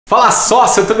Fala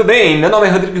sócio, tudo bem? Meu nome é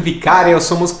Rodrigo Vicari, eu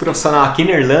sou músico profissional aqui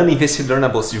na Irlanda, investidor na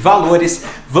Bolsa de Valores.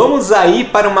 Vamos aí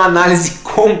para uma análise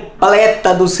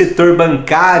completa do setor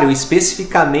bancário,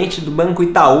 especificamente do Banco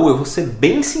Itaú. Eu vou ser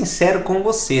bem sincero com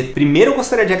você. Primeiro eu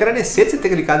gostaria de agradecer por você ter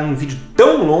clicado num vídeo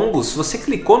tão longo. Se você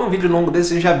clicou num vídeo longo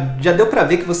desse, já deu para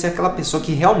ver que você é aquela pessoa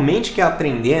que realmente quer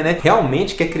aprender, né?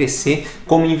 Realmente quer crescer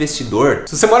como investidor.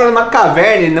 Se você mora numa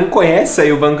caverna e não conhece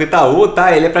aí o Banco Itaú,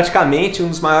 tá? Ele é praticamente um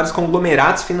dos maiores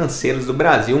conglomerados financeiros do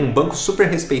Brasil, um banco super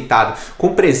respeitado,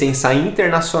 com presença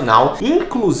internacional,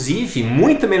 inclusive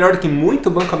muito melhor do que muito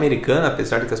banco americano,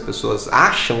 apesar de que as pessoas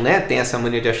acham, né? Tem essa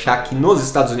mania de achar que nos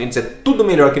Estados Unidos é tudo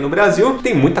melhor que no Brasil.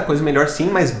 Tem muita coisa melhor sim,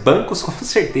 mas bancos com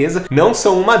certeza não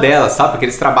são uma delas, sabe? Porque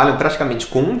eles trabalham praticamente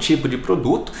com um tipo de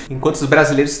produto, enquanto os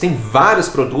brasileiros têm vários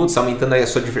produtos, aumentando aí a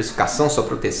sua diversificação, sua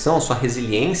proteção, sua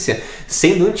resiliência,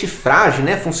 sendo antifrágil,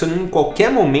 né? Funcionando em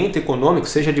qualquer momento econômico,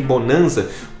 seja de bonança,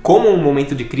 como um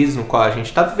momento de crise no qual a gente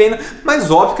está vivendo,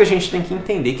 mas óbvio que a gente tem que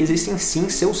entender que existem sim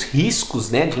seus riscos,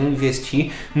 né, de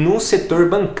investir no setor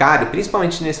bancário,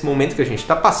 principalmente nesse momento que a gente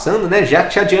está passando, né? Já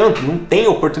te adianto, não tem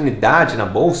oportunidade na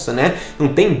bolsa, né? Não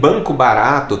tem banco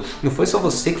barato, não foi só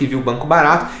você que viu banco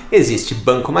barato, existe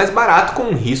banco mais barato com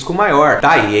um risco maior,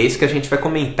 tá? E é isso que a gente vai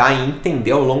comentar e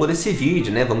entender ao longo desse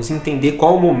vídeo, né? Vamos entender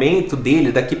qual o momento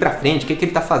dele daqui para frente, o que ele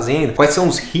está fazendo, quais são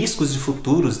os riscos de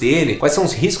futuros dele, quais são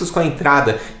os riscos com a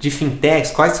entrada de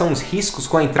fintechs, quais são os riscos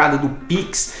com a entrada do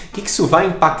Pix, o que isso vai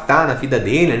impactar na vida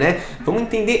dele, né? Vamos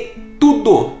entender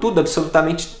tudo,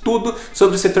 absolutamente tudo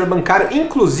sobre o setor bancário,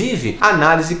 inclusive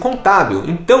análise contábil.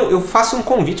 Então eu faço um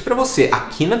convite para você.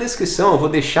 Aqui na descrição eu vou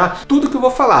deixar tudo que eu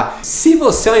vou falar. Se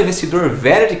você é um investidor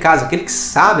velho de casa, aquele que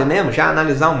sabe mesmo já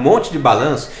analisar um monte de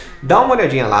balanço, dá uma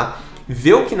olhadinha lá.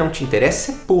 Vê o que não te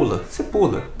interessa, você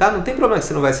pula, tá? Não tem problema que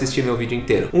você não vai assistir meu vídeo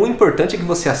inteiro. O importante é que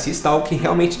você assista algo que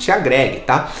realmente te agregue,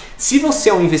 tá? Se você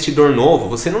é um investidor novo,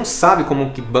 você não sabe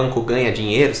como que banco ganha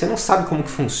dinheiro, você não sabe como que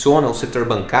funciona o setor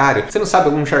bancário, você não sabe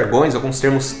alguns jargões, alguns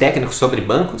termos técnicos sobre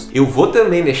bancos, eu vou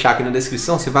também deixar aqui na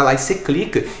descrição, você vai lá e você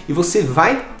clica e você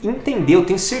vai entender, eu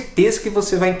tenho certeza que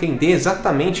você vai entender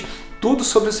exatamente tudo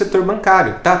sobre o setor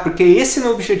bancário, tá? Porque esse é o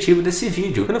meu objetivo desse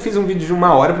vídeo. Eu não fiz um vídeo de 1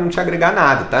 hora para não te agregar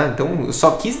nada, tá? Então eu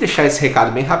só quis deixar esse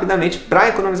recado bem rapidamente para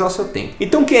economizar o seu tempo.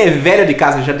 Então quem é velho de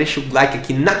casa já deixa o like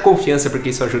aqui na confiança, porque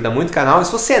isso ajuda muito o canal. E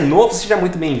se você é novo, seja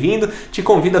muito bem-vindo. Te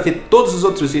convido a ver todos os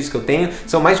outros vídeos que eu tenho.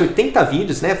 São mais de 80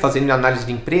 vídeos, né? Fazendo análise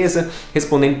de empresa,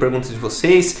 respondendo perguntas de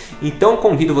vocês. Então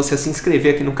convido você a se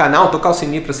inscrever aqui no canal, tocar o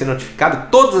sininho para ser notificado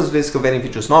todas as vezes que houverem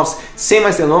vídeos novos. Sem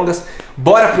mais delongas,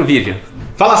 bora pro vídeo!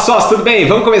 Fala sócio, tudo bem?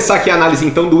 Vamos começar aqui a análise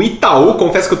então do Itaú.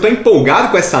 Confesso que eu estou empolgado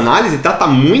com essa análise, tá? Tá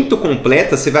muito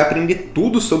completa, você vai aprender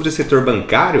tudo sobre o setor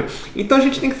bancário. Então a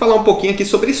gente tem que falar um pouquinho aqui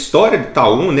sobre a história do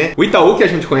Itaú, né? O Itaú que a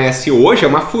gente conhece hoje é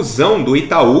uma fusão do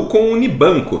Itaú com o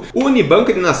Unibanco. O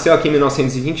Unibanco ele nasceu aqui em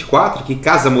 1924, que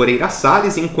Casa Moreira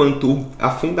Salles, enquanto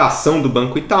a fundação do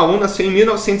Banco Itaú nasceu em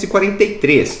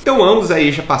 1943. Então ambos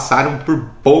aí já passaram por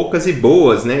poucas e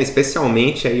boas, né?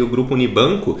 Especialmente aí o grupo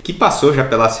Unibanco, que passou já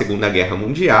pela Segunda Guerra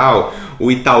Mundial, o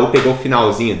Itaú pegou o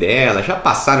finalzinho dela, já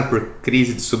passaram por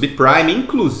crise de subprime,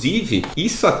 inclusive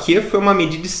isso aqui foi uma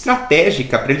medida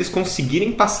estratégica para eles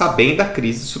conseguirem passar bem da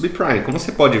crise de subprime. Como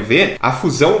você pode ver, a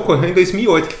fusão ocorreu em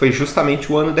 2008, que foi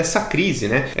justamente o ano dessa crise,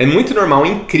 né? É muito normal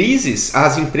em crises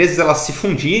as empresas elas se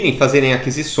fundirem, fazerem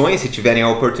aquisições, se tiverem a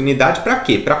oportunidade, para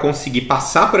quê? Para conseguir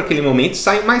passar por aquele momento e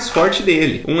sair mais forte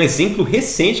dele. Um exemplo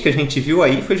recente que a gente viu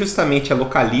aí foi justamente a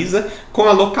Localiza com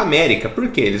a Locamérica. Por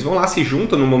quê? Eles vão lá, se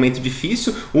juntam num momento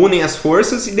difícil, unem as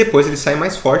forças e depois eles saem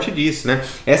mais forte disso, né?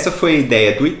 Essa foi a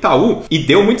ideia do Itaú e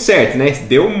deu muito certo, né?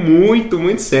 Deu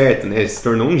muito certo, né? Se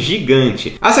tornou um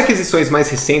gigante. As aquisições mais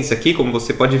recentes aqui, como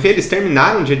você pode ver, eles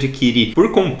terminaram de adquirir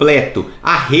por completo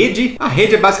a rede. A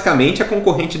rede é basicamente a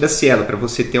concorrente da Cielo, para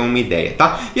você ter uma ideia,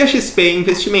 tá? E a XP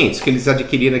Investimentos, que eles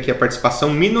adquiriram aqui a participação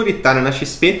minoritária na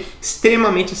XP,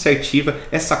 extremamente assertiva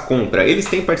essa compra. Eles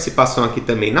têm participação aqui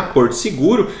também na Porto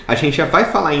Seguro, a gente já vai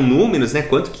falar em números, né?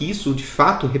 Quanto que isso de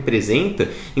fato representa.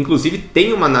 Inclusive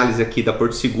tem uma análise aqui da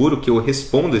Porto Seguro que eu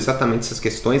respondo exatamente essas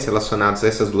questões relacionadas a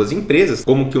essas duas empresas,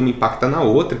 como que uma impacta na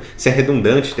outra, se é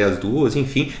redundante ter as duas,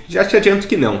 enfim. Já te adianto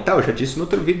que não, tá? Eu já disse no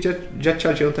outro vídeo, já te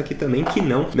adianto aqui também que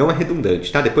não é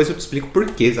redundante, tá? Depois eu te explico por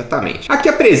que exatamente. Aqui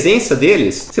a presença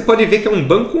deles, você pode ver que é um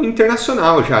banco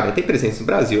internacional já, né? Tem presença no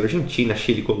Brasil, Argentina,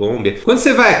 Chile, Colômbia. Quando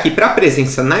você vai aqui para a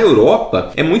presença na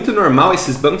Europa, é muito normal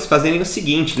esses bancos fazerem o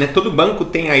seguinte, né? Todo banco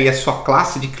tem aí a sua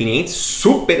classe de clientes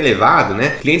super elevado,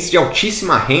 né? Clientes de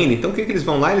altíssima renda, renda. Então o que eles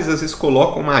vão lá? Eles às vezes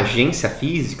colocam uma agência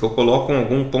física ou colocam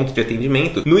algum ponto de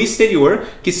atendimento no exterior,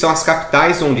 que são as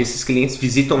capitais onde esses clientes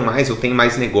visitam mais ou têm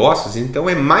mais negócios. Então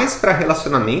é mais para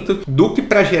relacionamento do que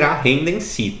para gerar renda em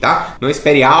si, tá? Não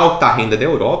espere alta renda da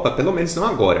Europa, pelo menos não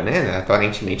agora, né?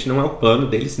 Aparentemente não é o plano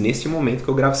deles neste momento que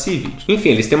eu gravo esse vídeo. Enfim,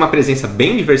 eles têm uma presença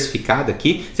bem diversificada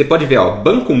aqui. Você pode ver, ó,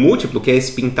 banco múltiplo, que é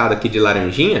esse pintado aqui de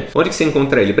laranjinha. Onde que você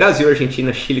encontra ele? Brasil,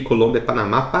 Argentina, Chile, Colômbia,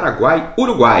 Panamá, Paraguai,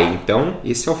 Uruguai. Então,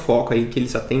 esse é o foco aí que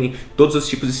eles atendem todos os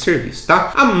tipos de serviços,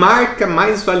 tá? A marca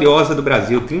mais valiosa do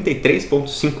Brasil,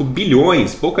 33,5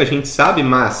 bilhões. Pouca gente sabe,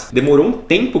 mas demorou um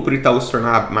tempo para o Itaú se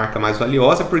tornar a marca mais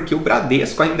valiosa, porque o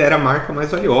Bradesco ainda era a marca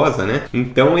mais valiosa, né?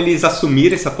 Então, eles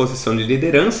assumiram essa posição de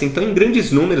liderança. Então, em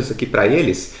grandes números aqui para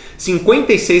eles,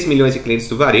 56 milhões de clientes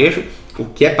do varejo, o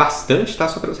que é bastante, tá?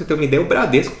 Só para você ter uma ideia, o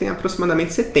Bradesco tem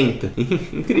aproximadamente 70.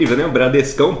 Incrível, né? O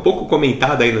Bradescão, um pouco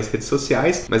comentado aí nas redes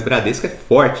sociais, mas Bradesco é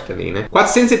forte também, né?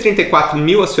 434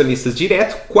 mil acionistas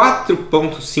diretos,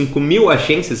 4,5 mil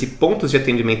agências e pontos de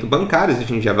atendimento bancários. A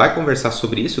gente já vai conversar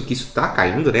sobre isso, que isso tá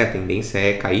caindo, né? A tendência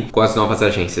é cair com as novas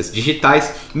agências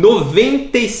digitais.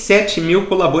 97 mil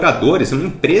colaboradores, uma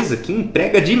empresa que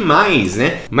emprega demais,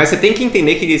 né? Mas você tem que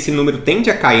entender que esse número tende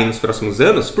a cair nos próximos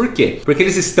anos. Por quê? Porque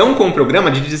eles estão com um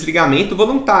programa de desligamento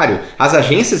voluntário. As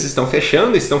agências estão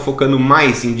fechando, estão focando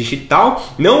mais em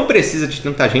digital, não precisa de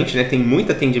tanta gente, né? Tem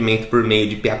muito atendimento por meio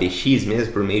de PABX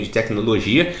mesmo, por meio de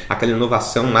tecnologia, aquela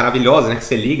inovação maravilhosa, né? Que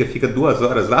você liga, fica 2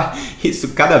 horas lá, isso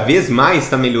cada vez mais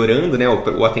está melhorando, né?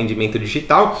 O atendimento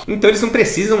digital, então eles não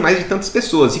precisam mais de tantas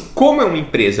pessoas. E como é uma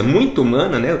empresa muito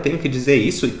humana, né? Eu tenho que dizer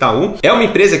isso, o Itaú é uma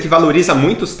empresa que valoriza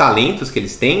muito os talentos que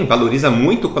eles têm, valoriza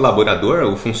muito o colaborador,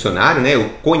 o funcionário, né? Eu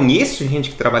conheço gente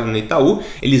que trabalha no Itaú,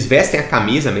 eles vestem a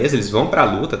camisa mesmo, eles vão pra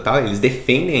luta, tal, eles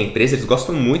defendem a empresa, eles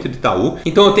gostam muito do Itaú.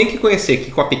 Então eu tenho que conhecer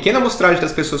que com a pequena amostragem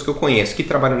das pessoas que eu conheço que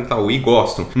trabalham no Itaú e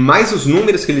gostam, mais os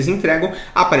números que eles entregam,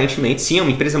 aparentemente sim, é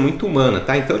uma empresa muito humana,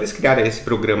 tá? Então eles criaram esse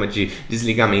programa de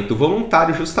desligamento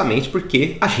voluntário justamente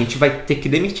porque a gente vai ter que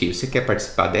demitir. Você quer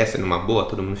participar dessa numa boa,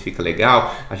 todo mundo fica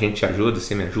legal, a gente te ajuda,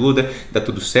 você me ajuda, dá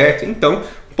tudo certo. Então,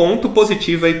 ponto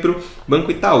positivo aí para o Banco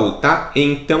Itaú, tá?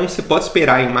 Então você pode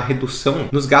esperar aí uma redução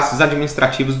nos gastos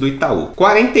administrativos do Itaú.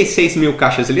 46 mil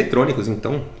caixas eletrônicos,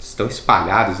 então estão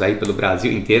espalhados aí pelo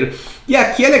Brasil inteiro. E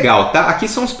aqui é legal, tá? Aqui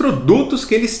são os produtos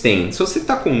que eles têm. Se você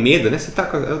tá com medo, né?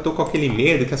 Eu tô com aquele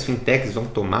medo que as fintechs vão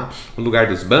tomar o lugar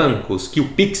dos bancos, que o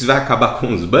Pix vai acabar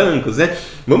com os bancos, né?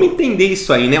 Vamos entender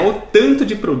isso aí, né? O tanto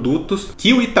de produtos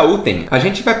que o Itaú tem. A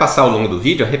gente vai passar ao longo do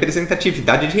vídeo a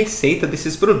representatividade de receita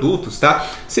desses produtos, tá?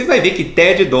 Você vai ver que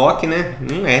TED Doc, né,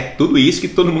 não é tudo isso que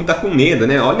todo mundo tá com medo,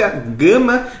 né? Olha a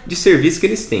gama de serviços que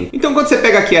eles têm. Então, quando você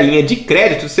pega aqui a linha de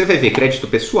crédito, você vai ver crédito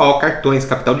pessoal, cartões,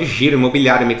 capital de giro,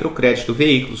 imobiliário, microcrédito,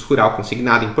 veículos, rural,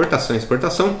 consignado, importação,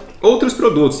 exportação, outros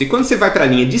produtos. E quando você vai para a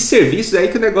linha de serviços, é aí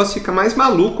que o negócio fica mais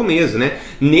maluco mesmo, né?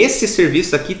 Nesse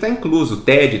serviço aqui tá incluso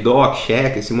TED, Doc,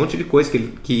 cheque, esse monte de coisa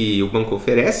que o banco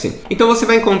oferece. Então, você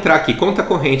vai encontrar aqui conta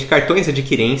corrente, cartões de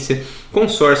adquirência,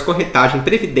 consórcio, corretagem,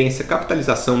 previdência,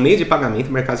 capitalização, meio de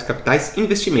pagamento, mercados de capitais,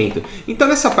 investimento. Então,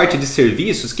 nessa parte de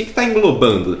serviços, o que está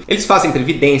englobando? Eles fazem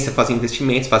previdência, fazem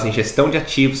investimentos, fazem gestão de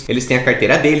ativos, eles têm a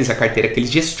carteira deles, a carteira que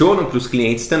eles gestionam para os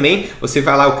clientes também. Você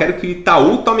vai lá, eu quero que o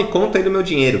Itaú tome conta aí do meu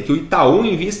dinheiro, que o Itaú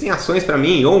invista em ações para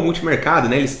mim, ou multimercado,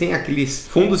 né? Eles têm aqueles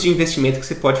fundos de investimento que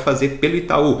você pode fazer pelo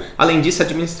Itaú. Além disso,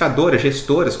 administradoras,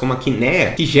 gestoras, como a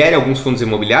Kinea, que gera alguns fundos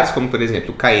imobiliários, como por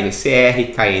exemplo,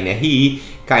 KNCR, KNRI,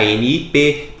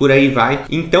 KNIP, por aí vai.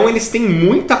 Então eles têm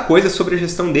muita coisa sobre a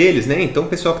gestão deles, né? Então o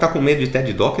pessoal que tá com medo de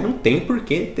TED Doc não tem por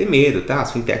que ter medo, tá?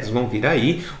 As fintechs vão vir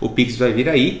aí, o Pix vai vir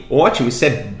aí. Ótimo, isso é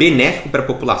benéfico para a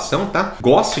população, tá?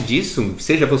 Goste disso,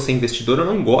 seja você investidor ou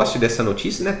não goste dessa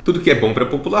notícia, né? Tudo que é bom para a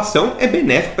população é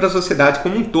benéfico para a sociedade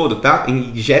como um todo, tá?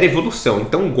 E gera evolução.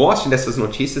 Então goste dessas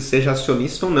notícias, seja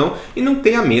acionista ou não, e não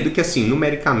tenha medo que assim,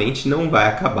 numericamente não vai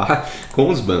acabar com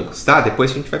os bancos, tá?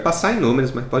 Depois a gente vai passar em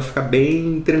números, mas pode ficar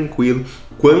bem tranquilo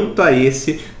quanto a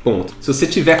esse ponto. Se você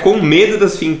tiver com medo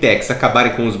das fintechs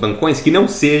acabarem com os bancões, que não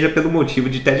seja pelo motivo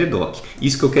de TED Doc.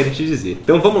 Isso que eu quero te dizer.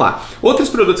 Então vamos lá. Outros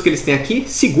produtos que eles têm aqui,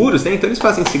 seguros, né? Então eles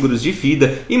fazem seguros de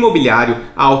vida, imobiliário,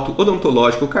 auto,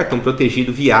 odontológico, cartão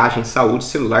protegido, viagem, saúde,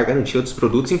 celular, garantia, outros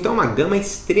produtos. Então uma gama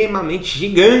extremamente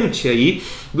gigante aí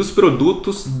dos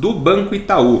produtos do Banco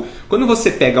Itaú. Quando você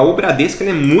pega o Bradesco,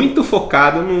 ele é muito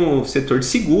focado no setor de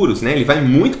seguros, né? Ele vai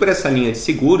muito para essa linha de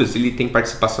seguros, ele tem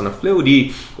participação na Fleury,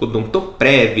 aqui,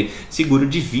 Odontoprev, seguro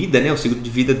de vida, né? O seguro de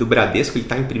vida do Bradesco, ele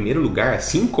está em primeiro lugar,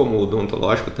 assim como o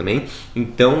odontológico também.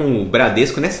 Então o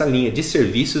Bradesco nessa linha de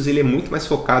serviços, ele é muito mais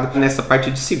focado nessa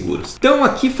parte de seguros. Então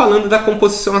aqui falando da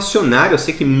composição acionária, eu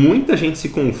sei que muita gente se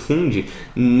confunde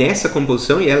nessa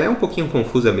composição e ela é um pouquinho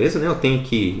confusa mesmo, né? Eu tenho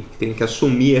que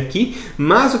assumir aqui,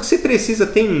 mas o que você precisa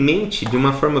ter em mente de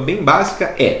uma forma bem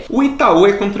básica é: o Itaú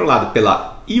é controlado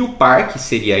pela IUPAR, que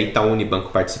seria a Itaú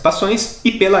Unibanco Participações,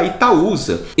 e pela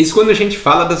Itaúsa. Isso quando a gente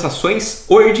fala das ações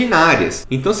ordinárias.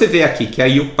 Então você vê aqui que a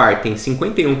IUPAR tem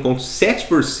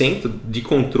 51,7% de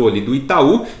controle do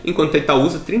Itaú, enquanto a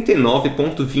Itaúsa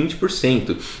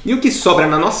 39,20%. E o que sobra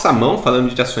na nossa mão,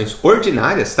 falando de ações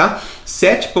ordinárias, tá?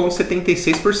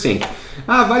 7,76%.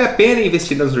 Ah, vale a pena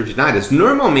investir nas ordinárias?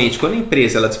 Normalmente, quando a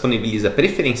empresa ela disponibiliza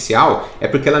preferencial, é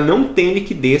porque ela não tem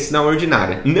liquidez na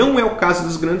ordinária. Não é o caso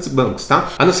dos grandes bancos, tá?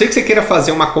 A não ser que você queira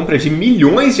fazer uma compra de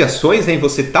milhões de ações, né, e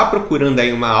você está procurando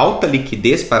aí uma alta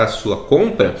liquidez para a sua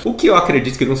compra, o que eu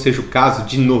acredito que não seja o caso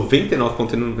de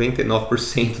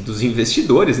 99,99% dos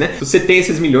investidores, né? Se você tem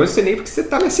esses milhões, você nem porque você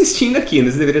está me assistindo aqui,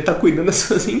 né? Você deveria estar cuidando das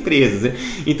suas empresas, né?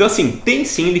 Então, assim, tem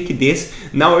sim liquidez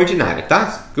na ordinária,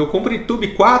 tá? Eu compro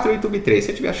ITUB4 ou ITUB3.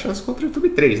 Se eu tiver a chance, compro o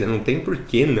ITUB3, né? Não tem por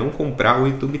que não comprar o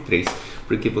ITUB3,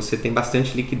 porque você tem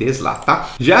bastante liquidez lá,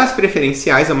 tá? Já as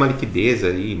preferenciais é uma liquidez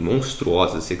aí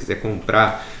monstruosa. Se você quiser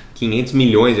comprar 500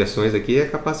 milhões de ações aqui, é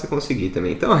capaz de você conseguir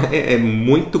também. Então é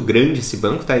muito grande esse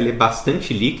banco, tá? Ele é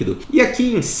bastante líquido. E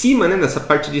aqui em cima, né, nessa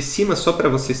parte de cima, só para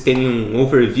vocês terem um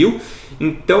overview,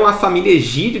 então a família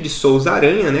Egídio de Souza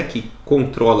Aranha, né, que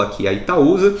controla aqui a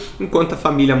Itaúsa, enquanto a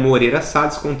família Moreira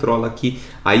Salles controla aqui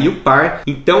a IUPAR.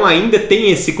 Então ainda tem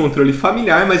esse controle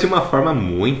familiar, mas de uma forma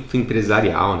muito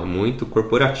empresarial, né? Muito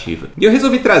corporativa. E eu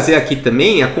resolvi trazer aqui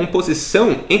também a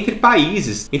composição entre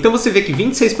países. Então você vê que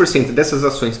 26% dessas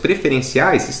ações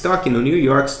preferenciais estão aqui no New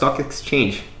York Stock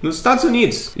Exchange, nos Estados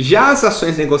Unidos. Já as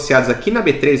ações negociadas aqui na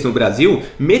B3 no Brasil,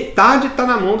 metade está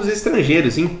na mão dos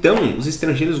estrangeiros. Então os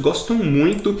estrangeiros gostam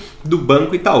muito do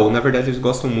Banco Itaú. Na verdade, eles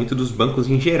gostam muito dos bancos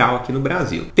em geral aqui no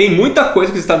Brasil. Tem muita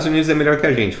coisa que os Estados Unidos é melhor que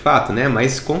a gente, fato, né?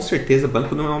 Mas com certeza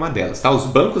banco não é uma delas, tá? Os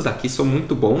bancos daqui são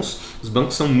muito bons, os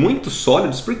bancos são muito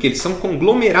sólidos porque eles são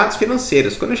conglomerados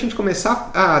financeiros. Quando a gente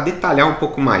começar a detalhar um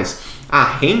pouco mais a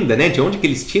renda, né, de onde que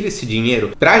eles tiram esse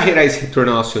dinheiro para gerar esse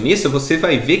retorno ao acionista, você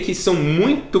vai ver que são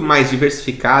muito mais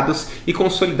diversificados e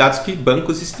consolidados que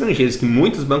bancos estrangeiros, que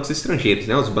muitos bancos estrangeiros,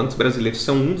 né? Os bancos brasileiros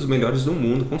são um dos melhores do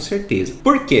mundo, com certeza.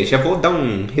 Por quê? Já vou dar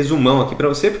um resumão aqui para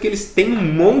você, porque eles têm um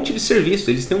monte de serviço,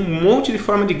 eles têm um monte de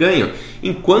forma de ganho,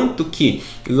 enquanto que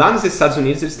lá nos Estados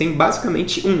Unidos eles têm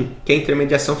basicamente que é a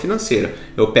intermediação financeira.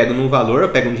 Eu pego num valor, eu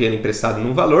pego um dinheiro emprestado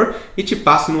num valor e te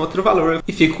passo no outro valor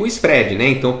e fico com o spread, né?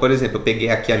 Então, por exemplo, eu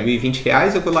peguei aqui a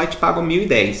R$1.020, eu vou lá e te pago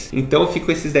R$1.010. Então eu fico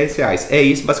com esses R$10. É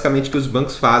isso basicamente que os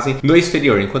bancos fazem no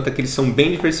exterior, enquanto aqui eles são bem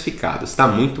diversificados, tá?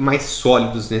 Muito mais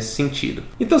sólidos nesse sentido.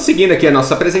 Então, seguindo aqui a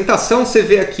nossa apresentação, você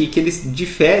vê aqui que eles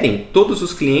diferem todos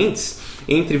os clientes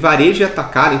entre varejo e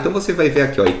atacado. Então você vai ver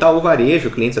aqui, ó, Itaú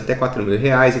Varejo, clientes até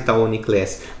R$4.000, Itaú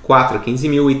Uniclass 4 a 15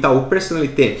 mil, Itaú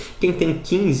Personalité, quem tem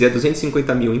 15 a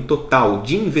 250 mil em total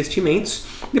de investimentos.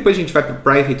 Depois a gente vai para o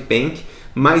Private Bank,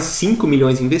 mais 5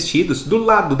 milhões investidos. Do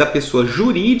lado da pessoa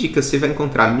jurídica, você vai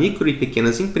encontrar micro e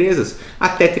pequenas empresas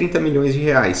até 30 milhões de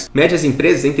reais. Médias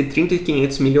empresas entre 30 e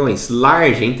 500 milhões.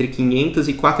 Large entre 500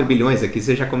 e 4 bilhões. Aqui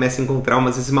você já começa a encontrar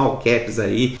umas small caps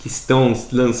aí que estão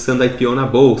lançando IPO na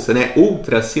bolsa, né?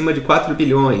 Ultra acima de 4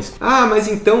 bilhões. Ah, mas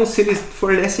então se eles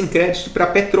fornecem crédito para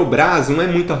Petrobras, não é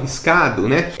muito arriscado,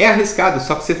 né? É arriscado,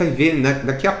 só que você vai ver, né,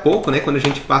 daqui a pouco, né, quando a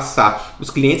gente passar os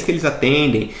clientes que eles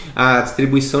atendem, a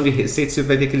distribuição de receitas, você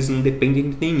vai ver que eles não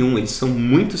dependem de nenhum, eles são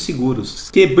muito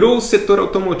seguros. Quebrou o setor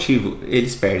automotivo,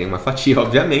 eles perdem uma fatia,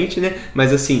 obviamente, né?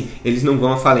 Mas assim, eles não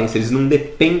vão à falência, eles não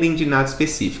dependem de nada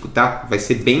específico, tá? Vai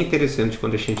ser bem interessante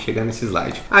quando a gente chegar nesse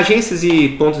slide. Agências e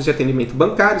pontos de atendimento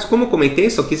bancários, como eu comentei,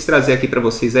 só quis trazer aqui para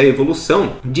vocês a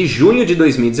evolução de junho de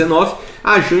 2019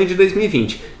 a junho de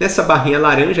 2020. Nessa barrinha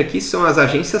laranja aqui são as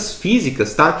agências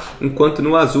físicas, tá? Enquanto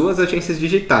no azul as agências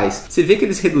digitais. Você vê que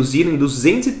eles reduziram em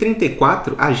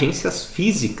 234 agências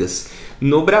físicas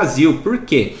no Brasil. Por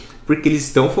quê? Porque eles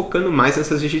estão focando mais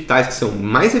nessas digitais, que são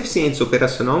mais eficientes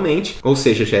operacionalmente, ou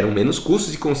seja, geram menos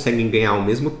custos e conseguem ganhar o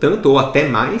mesmo tanto ou até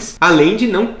mais, além de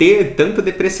não ter tanta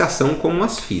depreciação como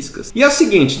as físicas. E é o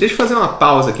seguinte, deixa eu fazer uma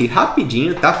pausa aqui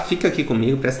rapidinho, tá? Fica aqui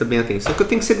comigo, presta bem atenção, que eu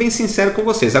tenho que ser bem sincero com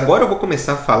vocês. Agora eu vou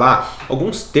começar a falar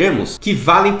alguns termos que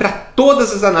valem para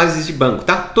todas as análises de banco,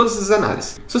 tá? Todas as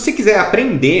análises. Se você quiser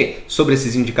aprender sobre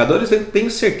esses indicadores, eu tenho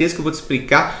certeza que eu vou te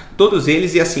explicar todos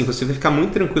eles e assim, você vai ficar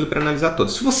muito tranquilo para analisar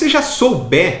todos. Se você já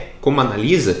souber como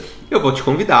analisa, eu vou te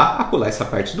convidar a pular essa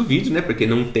parte do vídeo, né? Porque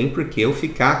não tem por que eu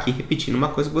ficar aqui repetindo uma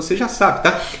coisa que você já sabe,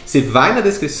 tá? Você vai na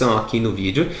descrição aqui no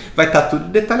vídeo, vai estar tudo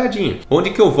detalhadinho.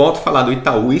 Onde que eu volto a falar do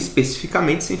Itaú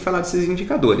especificamente sem falar desses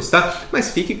indicadores, tá?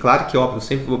 Mas fique claro que, óbvio, eu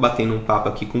sempre vou batendo um papo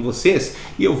aqui com vocês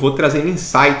e eu vou trazendo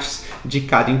insights de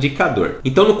cada indicador.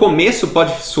 Então no começo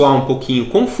pode soar um pouquinho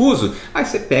confuso, aí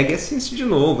você pega e assiste de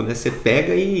novo, né? Você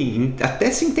pega e até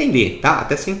se entender, tá?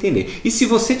 Até se entender. E se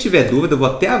você tiver dúvida, eu vou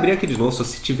até abrir aqui de novo, se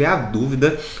você tiver a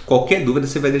dúvida, qualquer dúvida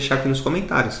você vai deixar aqui nos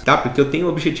comentários, tá? Porque eu tenho o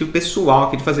objetivo pessoal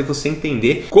aqui de fazer você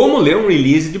entender como ler um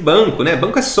release de banco, né?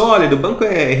 Banco é sólido, banco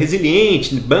é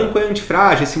resiliente, banco é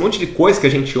antifrágil, esse monte de coisa que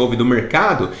a gente ouve do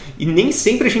mercado e nem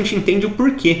sempre a gente entende o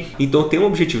porquê. Então eu tenho um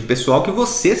objetivo pessoal que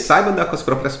você saiba andar com as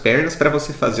próprias pernas para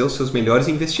você fazer os seus melhores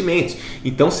investimentos.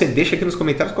 Então você deixa aqui nos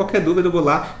comentários qualquer dúvida, eu vou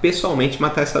lá pessoalmente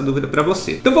matar essa dúvida para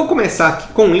você. Então vou começar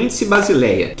aqui com o índice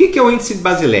Basileia. O que é o índice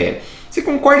Basileia? Você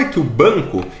concorda que o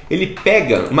banco ele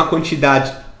pega uma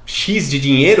quantidade X de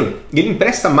dinheiro e ele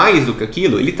empresta mais do que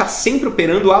aquilo? Ele está sempre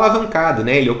operando alavancado,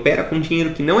 né? Ele opera com dinheiro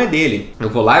que não é dele. Eu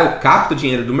vou lá, eu capto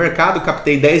dinheiro do mercado,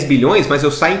 captei 10 bilhões, mas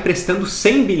eu saio emprestando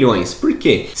 100 bilhões. Por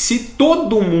quê? Se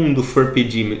todo mundo for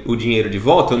pedir o dinheiro de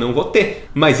volta, eu não vou ter.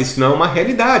 Mas isso não é uma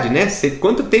realidade, né?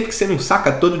 Quanto tempo que você não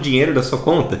saca todo o dinheiro da sua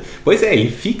conta? Pois é, ele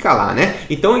fica lá, né?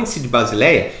 Então o índice de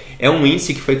Basileia é um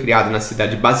índice que foi criado na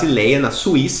cidade de Basileia, na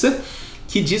Suíça,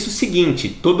 que diz o seguinte: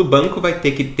 todo banco vai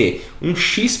ter que ter um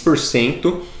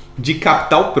X% de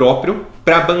capital próprio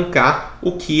para bancar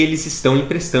o que eles estão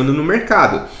emprestando no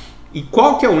mercado. E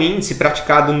qual que é o índice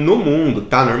praticado no mundo?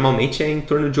 Tá? Normalmente é em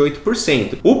torno de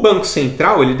 8%. O Banco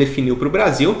Central ele definiu para o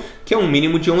Brasil que é um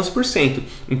mínimo de 11%.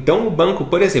 Então o banco,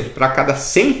 por exemplo, para cada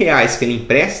 100 reais que ele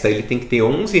empresta, ele tem que ter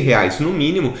 11 reais no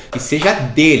mínimo que seja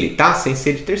dele, tá? Sem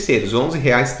ser de terceiros. 11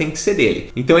 reais tem que ser dele.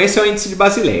 Então esse é o índice de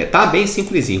Basileia, tá? Bem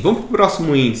simplesinho. Vamos para o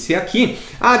próximo índice aqui.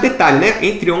 Ah, detalhe, né?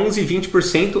 Entre 11% e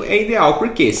 20% é ideal,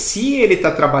 porque se ele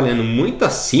está trabalhando muito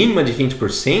acima de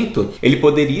 20%, ele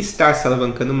poderia estar se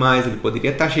alavancando mais, ele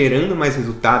poderia estar gerando mais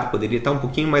resultado, poderia estar um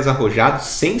pouquinho mais arrojado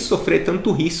sem sofrer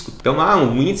tanto risco. Então,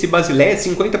 um índice Basileia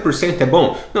 50% é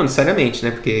bom? Não necessariamente,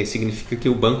 né? Porque significa que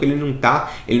o banco ele não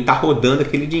tá rodando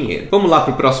aquele dinheiro. Vamos lá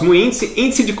para o próximo índice.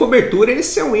 Índice de cobertura.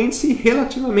 Esse é um índice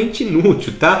relativamente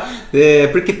inútil, tá?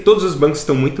 Porque todos os bancos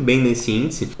estão muito bem nesse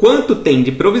índice. Quanto tem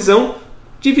de provisão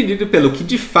dividido pelo que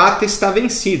de fato está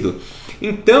vencido.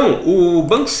 Então, o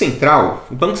Banco Central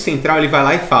ele vai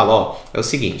lá e fala, ó, é o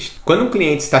seguinte, quando um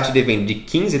cliente está te devendo de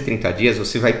 15 a 30 dias,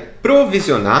 você vai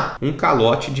provisionar um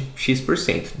calote de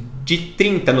X%. De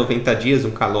 30 a 90 dias,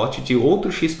 um calote de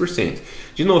outro X%.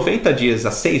 De 90 dias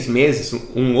a 6 meses,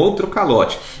 um outro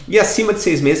calote. E acima de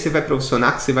 6 meses, você vai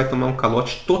provisionar que você vai tomar um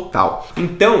calote total.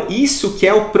 Então, isso que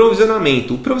é o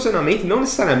provisionamento. O provisionamento não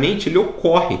necessariamente ele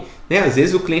ocorre, né? Às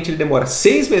vezes o cliente ele demora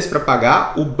 6 meses para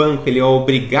pagar, o banco ele é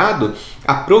obrigado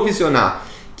a provisionar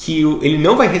que ele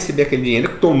não vai receber aquele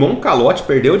dinheiro, tomou um calote,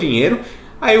 perdeu o dinheiro,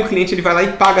 aí o cliente ele vai lá e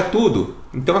paga tudo.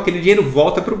 Então aquele dinheiro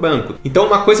volta para o banco. Então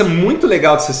uma coisa muito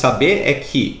legal de você saber é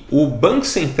que o Banco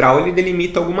Central ele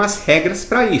delimita algumas regras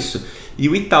para isso. E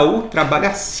o Itaú trabalha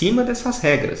acima dessas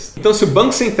regras. Então se o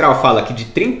Banco Central fala que de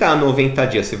 30 a 90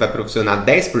 dias você vai provisionar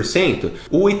 10%,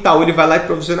 o Itaú ele vai lá e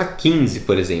provisiona 15%,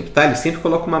 por exemplo. Tá? Ele sempre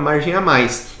coloca uma margem a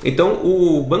mais. Então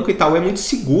o Banco Itaú é muito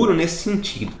seguro nesse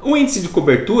sentido. O índice de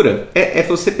cobertura é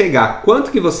você pegar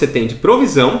quanto que você tem de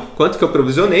provisão, quanto que eu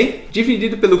provisionei,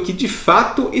 dividido pelo que de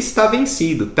fato está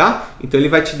vencido. Tá? Então ele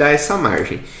vai te dar essa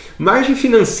margem. Margem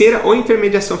financeira ou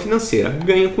intermediação financeira.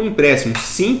 Ganho com empréstimo.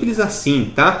 Simples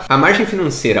assim, tá? A margem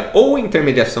financeira ou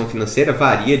intermediação financeira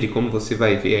varia de como você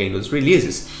vai ver aí nos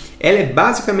releases. Ela é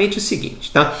basicamente o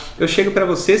seguinte, tá? Eu chego para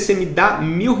você, você me dá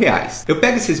R$1.000. Eu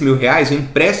pego esses R$1.000 e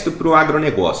empresto para o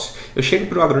agronegócio. Eu chego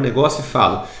para o agronegócio e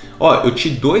falo, ó, eu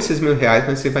te dou esses R$1.000,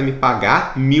 mas você vai me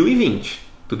pagar 1.020.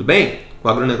 Tudo bem? O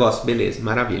agronegócio, beleza,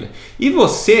 maravilha. E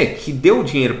você que deu o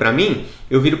dinheiro para mim,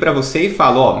 eu viro para você e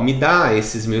falo, ó, me dá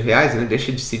esses R$1.000, né?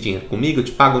 Deixa esse dinheiro comigo, eu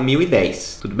te pago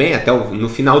 1.010, tudo bem? Até no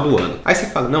final do ano. Aí você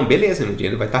fala, não, beleza, meu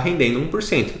dinheiro vai estar rendendo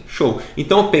 1%, show.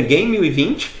 Então eu peguei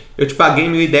 1.020, eu te paguei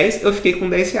 1.010, eu fiquei com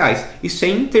R$10. Isso é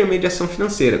intermediação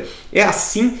financeira. É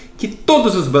assim que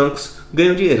todos os bancos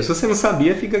ganham dinheiro. Se você não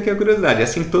sabia, fica aqui a curiosidade. É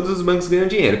assim que todos os bancos ganham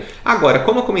dinheiro. Agora,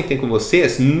 como eu comentei com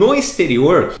vocês, no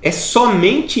exterior é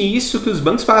somente isso que os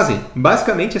bancos fazem.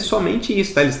 Basicamente é somente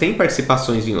isso, tá? Eles têm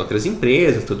participações em outras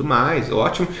empresas, tudo mais,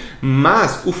 ótimo.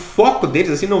 Mas o foco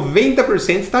deles, assim,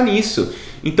 90% está nisso.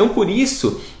 Então, por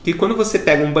isso que quando você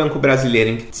pega um banco brasileiro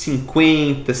em que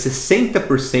 50%,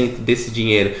 60% desse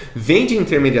dinheiro vem de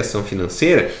intermediação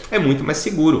financeira, é muito mais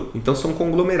seguro. Então, são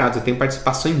conglomerados. Eu tenho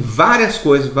participação em várias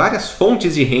coisas, várias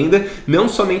fontes de renda, não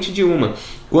somente de uma.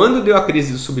 Quando deu a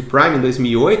crise do subprime em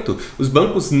 2008, os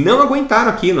bancos não aguentaram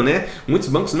aquilo, né? Muitos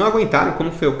bancos não aguentaram, como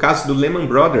foi o caso do Lehman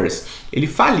Brothers. Ele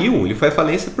faliu, ele foi à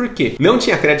falência por quê? Não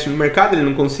tinha crédito no mercado, ele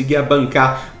não conseguia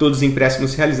bancar todos os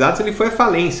empréstimos realizados, ele foi à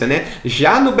falência, né?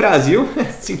 Já no Brasil,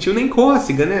 sentiu nem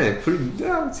cócega, né?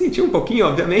 Sentiu um pouquinho,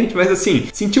 obviamente, mas assim,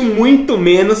 sentiu muito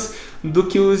menos do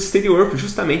que o exterior,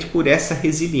 justamente por essa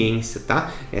resiliência,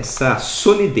 tá? Essa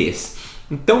solidez.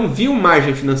 Então, viu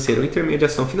margem financeira ou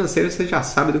intermediação financeira, você já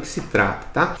sabe do que se trata,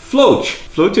 tá? Float.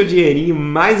 Float é o dinheirinho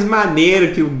mais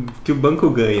maneiro que o banco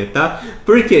ganha, tá?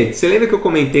 Por quê? Você lembra que eu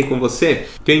comentei com você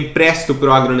que eu empresto para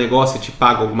o agronegócio e te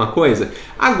pago alguma coisa?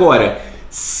 Agora,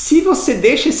 se você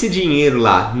deixa esse dinheiro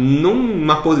lá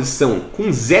numa posição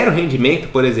com zero rendimento,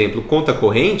 por exemplo, conta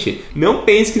corrente, não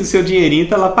pense que o seu dinheirinho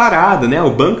está lá parado, né?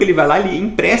 O banco ele vai lá e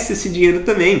empresta esse dinheiro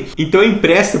também. Então eu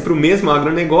empresto para o mesmo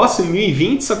agronegócio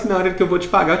 1.020, só que na hora que eu vou te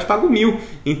pagar, eu te pago 1.000.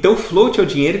 Então o float é o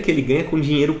dinheiro que ele ganha com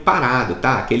dinheiro parado,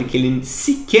 tá? Aquele que ele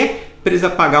sequer precisa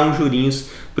pagar uns jurinhos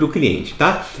para o cliente,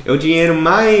 tá? É o dinheiro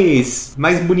mais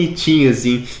bonitinho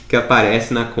assim que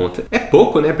aparece na conta. É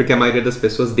pouco, né? Porque a maioria das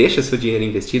pessoas deixa seu dinheiro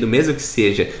investido, mesmo que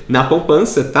seja na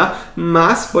poupança, tá?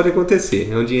 Mas pode acontecer.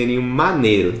 É um dinheirinho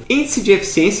maneiro. Índice de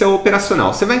eficiência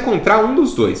operacional. Você vai encontrar um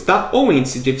dos dois, tá? Ou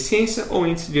índice de eficiência ou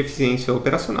índice de eficiência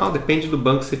operacional, depende do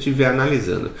banco que você estiver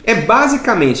analisando. É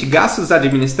basicamente gastos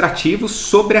administrativos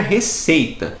sobre a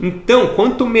receita. Então,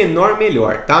 quanto menor,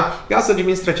 melhor, tá? Gastos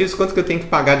administrativos, quanto que eu tenho que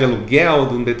pagar de aluguel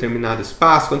de um determinado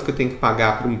espaço, quanto que eu tenho que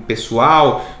pagar para o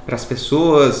pessoal, para as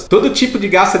pessoas, todo tipo de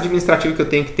gasto administrativo que eu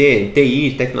tenho que ter,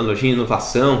 TI, tecnologia,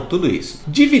 inovação, tudo isso.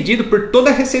 Dividido por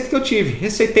toda a receita que eu tive.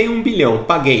 Receitei 1 bilhão,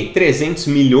 paguei 300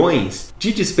 milhões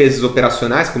de despesas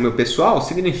operacionais com o meu pessoal,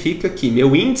 significa que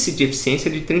meu índice de eficiência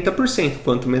é de 30%.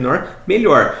 Quanto menor,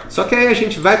 melhor. Só que aí a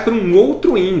gente vai para um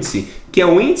outro índice, que é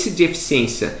o índice de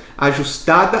eficiência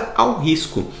ajustada ao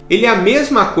risco. Ele é a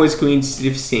mesma coisa que o índice de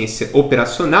eficiência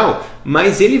operacional,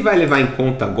 mas ele vai levar em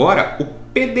conta agora o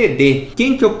PDD.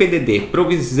 Quem que é o PDD?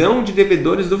 Provisão de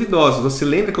devedores duvidosos. Você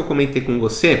lembra que eu comentei com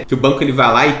você que o banco ele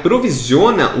vai lá e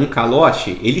provisiona um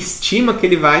calote? Ele estima que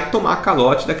ele vai tomar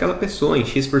calote daquela pessoa em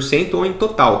X% ou em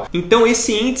total. Então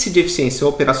esse índice de eficiência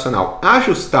operacional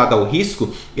ajustado ao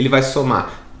risco, ele vai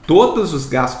somar todos os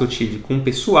gastos que eu tive com o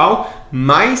pessoal,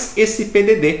 mais esse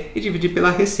PDD e dividir pela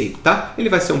receita, tá? Ele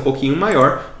vai ser um pouquinho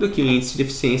maior do que o índice de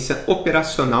eficiência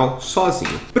operacional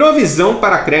sozinho. Provisão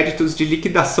para créditos de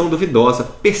liquidação duvidosa,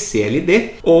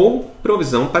 PCLD, ou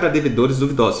provisão para devedores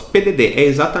duvidosos, PDD. É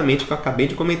exatamente o que eu acabei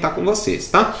de comentar com vocês,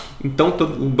 tá? Então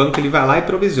o banco ele vai lá e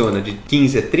provisiona de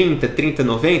 15 a 30, 30 a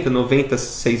 90, 90 a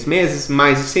 6 meses,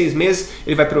 mais de 6 meses,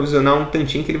 ele vai provisionar um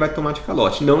tantinho que ele vai tomar de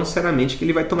calote. Não necessariamente que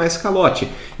ele vai tomar esse calote.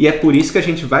 E é por isso que a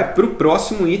gente vai para o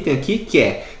próximo item aqui, que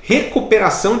é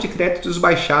recuperação de créditos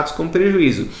baixados com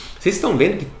prejuízo. Vocês estão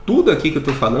vendo que tudo aqui que eu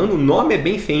estou falando, o nome é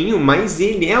bem feinho, mas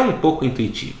ele é um pouco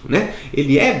intuitivo, né?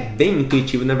 Ele é bem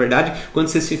intuitivo, na verdade, quando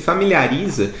você se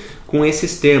familiariza com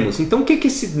esses termos. Então, o que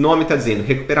esse nome está dizendo?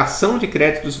 Recuperação de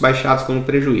créditos baixados com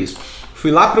prejuízo. Fui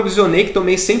lá, provisionei que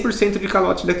tomei 100% de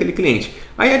calote daquele cliente.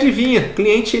 Aí adivinha, o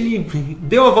cliente ele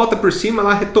deu a volta por cima,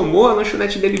 lá retomou, a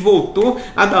lanchonete dele voltou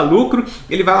a dar lucro,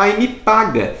 ele vai lá e me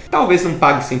paga. Talvez não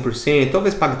pague 100%,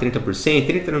 talvez pague 30%,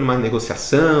 ele entra numa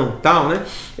negociação, tal, né?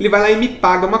 Ele vai lá e me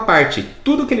paga uma parte.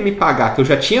 Tudo que ele me pagar, que eu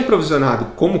já tinha provisionado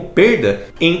como perda,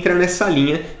 entra nessa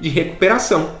linha de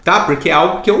recuperação, tá? Porque é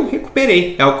algo que eu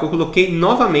recuperei, é algo que eu coloquei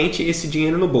novamente esse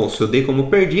dinheiro no bolso. Eu dei como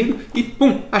perdido e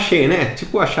pum, achei, né?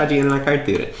 Tipo achar dinheiro na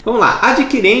carteira. Vamos lá,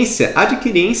 adquirência.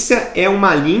 Adquirência é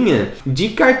uma linha de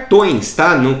cartões,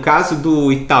 tá? No caso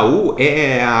do Itaú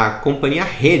é a companhia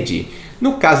Rede.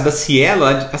 No caso da Cielo,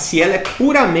 a Cielo é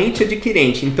puramente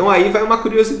adquirente. Então aí vai uma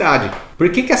curiosidade. Por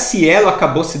que a Cielo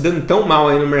acabou se dando tão mal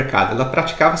aí no mercado? Ela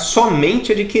praticava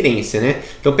somente adquirência, né?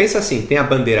 Então pensa assim, tem a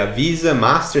bandeira Visa,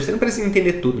 Master, você não precisa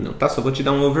entender tudo não, tá? Só vou te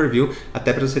dar um overview,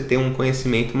 até para você ter um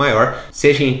conhecimento maior,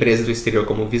 seja em empresas do exterior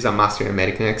como Visa, Master e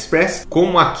American Express,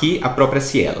 como aqui a própria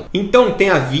Cielo. Então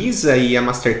tem a Visa e a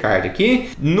Mastercard aqui,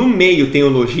 no meio tem o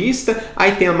lojista,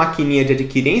 aí tem a maquininha de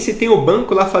adquirência e tem o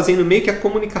banco lá fazendo meio que a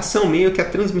comunicação, meio que a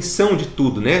transmissão de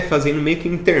tudo, né? Fazendo meio que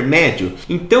intermédio.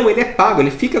 Então ele é pago,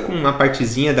 ele fica com uma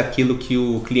partezinha daquilo que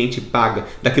o cliente paga,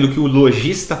 daquilo que o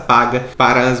lojista paga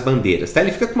para as bandeiras, tá?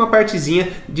 Ele fica com uma partezinha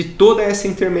de toda essa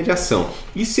intermediação.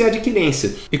 Isso é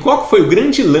adquirência. E qual foi o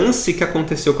grande lance que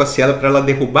aconteceu com a Cielo para ela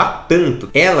derrubar tanto?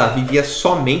 Ela vivia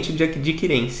somente de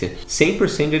adquirência,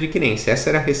 100% de adquirência. Essa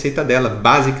era a receita dela,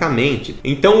 basicamente.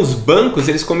 Então os bancos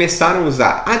eles começaram a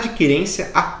usar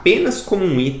adquirência apenas como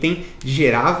um item de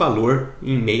gerar valor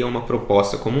em meio a uma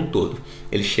proposta como um todo.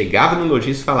 Ele chegava no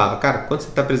lojista e falava, cara, quanto você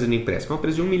está precisando de empréstimo? empréstimo? É o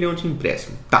preço de 1 milhão de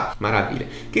empréstimo. Tá, maravilha.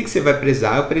 O que você vai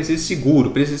prezar? Eu preciso de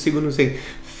seguro, não sei.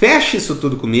 Fecha isso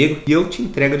tudo comigo e eu te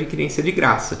entrego a adquirência de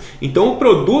graça. Então o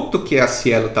produto que a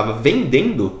Cielo estava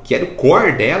vendendo, que era o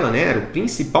core dela, né, era o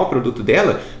principal produto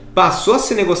dela, passou a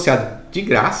ser negociado de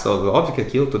graça. Óbvio que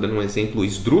aqui eu estou dando um exemplo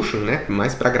esdrúxulo, né?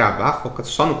 Mais para gravar, foca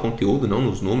só no conteúdo, não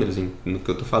nos números, no que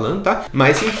eu estou falando, tá?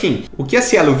 Mas enfim, o que a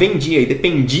Cielo vendia e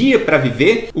dependia para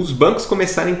viver, os bancos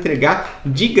começaram a entregar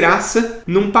de graça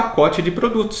num pacote de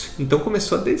produtos. Então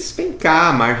começou a despencar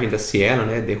a margem da Cielo,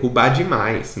 né? Derrubar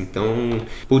demais. Então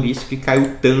por isso que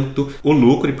caiu tanto o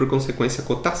lucro e por consequência a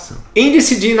cotação.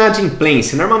 Índice de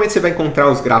inadimplência. Normalmente você vai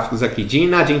encontrar os gráficos aqui de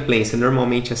inadimplência,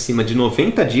 normalmente acima de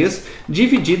 90 dias,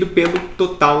 dividido pelo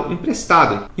total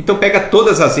emprestado. Então pega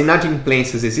todas as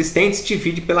inadimplências existentes,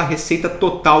 divide pela receita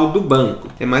total do banco.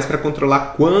 É mais para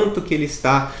controlar quanto que ele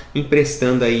está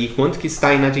emprestando aí, quanto que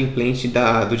está inadimplente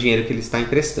do dinheiro que ele está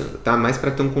emprestando, tá? Mais para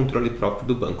ter um controle próprio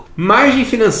do banco. Margem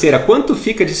financeira, quanto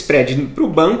fica de spread para o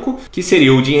banco, que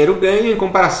seria o dinheiro ganho em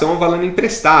comparação ao valor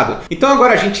emprestado. Então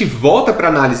agora a gente volta para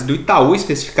a análise do Itaú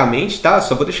especificamente, tá?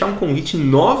 Só vou deixar um convite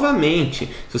novamente.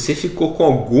 Se você ficou com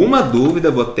alguma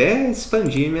dúvida, vou até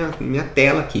expandir minha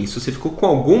tela aqui. Se você ficou com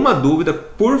alguma dúvida,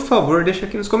 por favor, deixa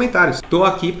aqui nos comentários. Estou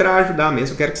aqui para ajudar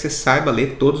mesmo. Quero que você saiba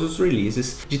ler todos os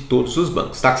releases de todos os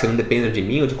bancos, tá? Que você não dependa de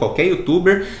mim ou de qualquer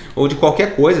youtuber ou de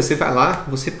qualquer coisa. Você vai lá,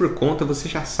 você por conta, você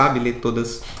já sabe ler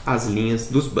todas as linhas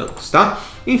dos bancos, tá?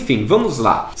 Enfim, vamos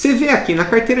lá. Você vê aqui na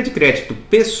carteira de crédito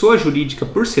pessoa jurídica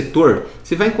por setor,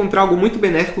 você vai encontrar algo muito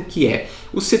benéfico que é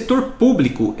o setor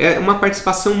público é uma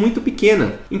participação muito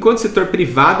pequena, enquanto o setor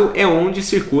privado é onde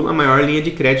circula a maior linha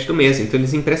de crédito mesmo. Então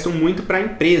eles emprestam muito para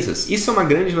empresas. Isso é uma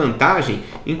grande vantagem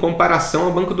em comparação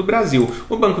ao Banco do Brasil.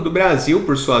 O Banco do Brasil,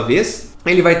 por sua vez,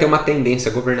 ele vai ter uma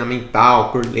tendência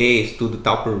governamental, por leis, tudo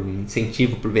tal, por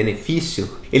incentivo, por benefício.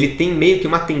 Ele tem meio que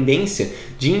uma tendência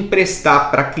de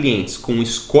emprestar para clientes com um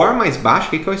score mais baixo.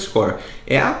 O que é o score?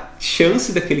 É a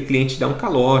chance daquele cliente dar um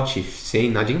calote, ser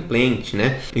inadimplente,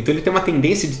 né? Então ele tem uma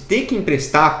tendência de ter que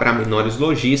emprestar para menores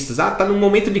lojistas. Ah, tá num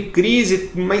momento de crise,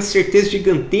 uma incerteza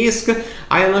gigantesca,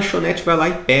 aí a lanchonete vai lá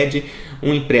e pede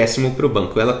um empréstimo para o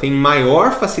banco. Ela tem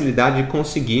maior facilidade de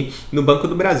conseguir no Banco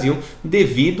do Brasil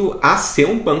devido a ser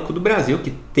um Banco do Brasil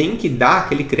que tem que dar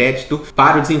aquele crédito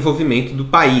para o desenvolvimento do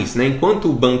país, né? Enquanto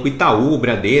o Banco Itaú,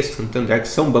 Bradesco, Santander, que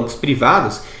são bancos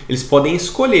privados, eles podem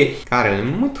escolher. Cara, é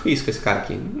muito risco esse cara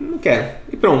aqui, não quero.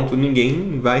 E pronto,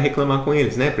 ninguém vai reclamar com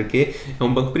eles, né? Porque é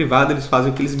um banco privado, eles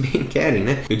fazem o que eles bem querem,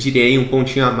 né? Eu diria aí um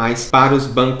pontinho a mais para os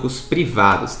bancos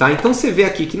privados, tá? Então você vê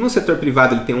aqui que no setor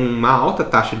privado ele tem uma alta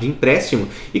taxa de empréstimo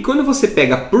e quando você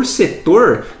pega por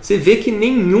setor, você vê que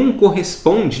nenhum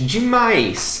corresponde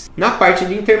demais na parte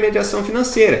de intermediação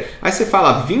financeira. Aí você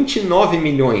fala 29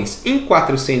 milhões em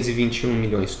 421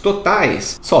 milhões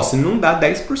totais, só se não dá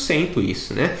 10%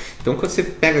 isso, né? Então quando você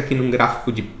pega aqui num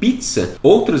gráfico de pizza,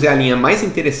 outros é a linha mais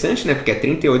interessante, né? Porque é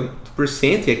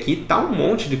 38% e aqui tá um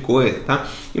monte de coisa, tá?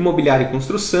 Imobiliário e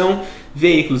construção,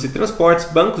 veículos e transportes,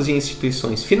 bancos e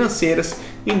instituições financeiras,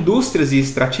 indústrias e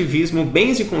extrativismo,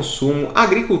 bens de consumo,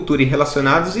 agricultura e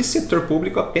relacionados e setor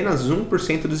público apenas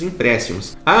 1% dos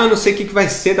empréstimos. Ah, eu não sei o que vai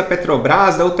ser da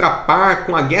Petrobras, da Ultrapar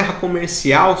com a guerra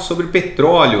comercial sobre o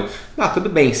petróleo. Ah, tudo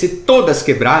bem, se todas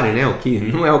quebrarem, né, o que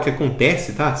não é o que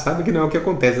acontece, tá? Sabe que não é o que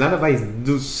acontece, nada vai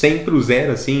do 100 para o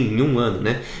 0 assim em um ano,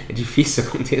 né? É difícil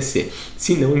acontecer,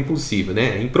 se não impossível,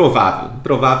 né? É improvável,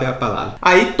 improvável é a palavra.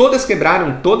 Aí todas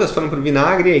quebraram, todas foram pro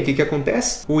vinagre, e aí o que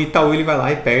acontece? O Itaú ele vai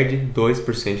lá e perde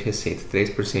 2% de receita,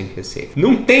 3% de receita.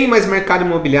 Não tem mais mercado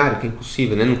imobiliário, que é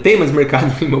impossível, né? Não tem mais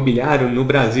mercado imobiliário no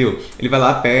Brasil. Ele vai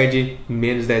lá e perde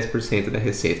menos 10% da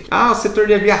receita. Ah, o setor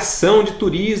de aviação, de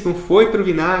turismo foi pro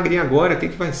vinagre, e agora o que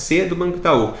vai ser do Banco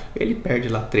Itaú? Ele perde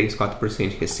lá 3, 4%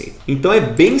 de receita. Então é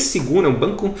bem seguro, é um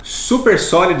banco super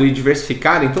sólido e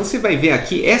diversificado. Então você vai ver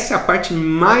aqui, essa é a parte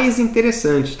mais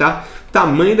interessante, tá?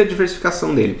 Tamanho da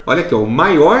diversificação dele. Olha aqui, ó, o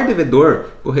maior devedor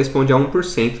corresponde a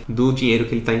 1% do dinheiro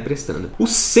que ele está emprestando.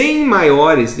 Os 100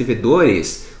 maiores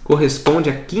devedores corresponde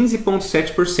a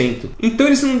 15,7%. Então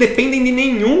eles não dependem de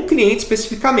nenhum cliente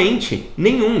especificamente.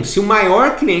 Nenhum. Se o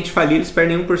maior cliente falir, eles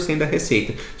perdem 1% da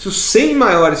receita. Se os 100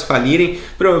 maiores falirem,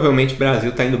 provavelmente o Brasil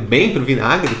está indo bem para o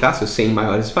vinagre, tá? Se os 100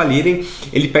 maiores falirem,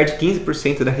 ele perde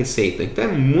 15% da receita. Então é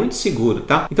muito seguro,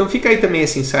 tá? Então fica aí também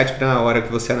esse insight para a hora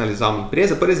que você analisar uma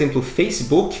empresa. Por exemplo, o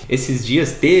Facebook, esses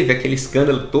dias teve aquele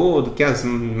escândalo todo que as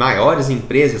maiores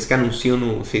empresas que anunciam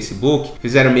no Facebook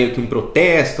fizeram meio que um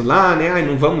protesto lá, né? Ai,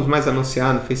 não vamos mais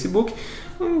anunciar no Facebook.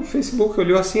 O Facebook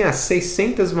olhou assim, as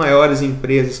 600 maiores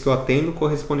empresas que eu atendo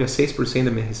correspondem a 6% da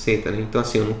minha receita, né? Então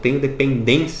assim, eu não tenho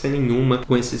dependência nenhuma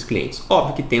com esses clientes.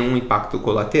 Óbvio que tem um impacto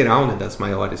colateral, né, das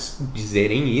maiores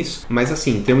dizerem isso, mas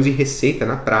assim, em termos de receita,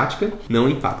 na prática, não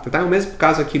impacta, tá? É o mesmo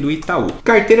caso aqui do Itaú.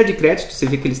 Carteira de crédito, você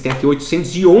vê que eles têm aqui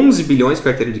 811 bilhões de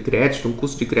carteira de crédito, um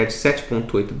custo de crédito de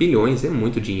 7,8 bilhões, é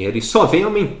muito dinheiro, e só vem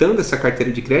aumentando essa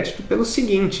carteira de crédito pelo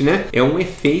seguinte, né? É um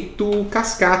efeito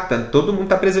cascata, todo mundo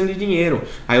está precisando de dinheiro.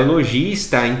 Aí o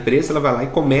lojista, a empresa, ela vai lá e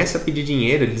começa a pedir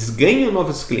dinheiro, eles ganham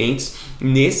novos clientes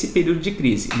nesse período de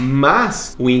crise,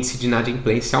 mas o índice de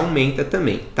inadimplência aumenta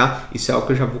também, tá? Isso é algo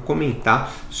que eu já vou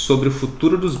comentar sobre o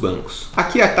futuro dos bancos.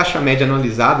 Aqui a taxa média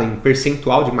anualizada em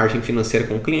percentual de margem financeira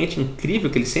com o cliente, incrível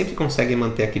que eles sempre conseguem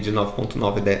manter aqui de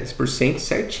 9,9% a 10%,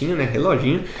 certinho, né?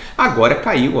 Reloginho. Agora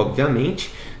caiu,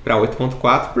 obviamente, para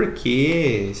 8,4%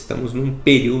 porque estamos num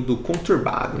período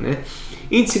conturbado, né?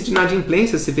 Índice de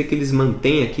inadimplência, você vê que eles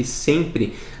mantêm aqui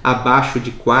sempre abaixo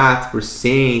de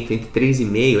 4%, entre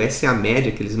 3,5%, essa é a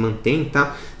média que eles mantêm,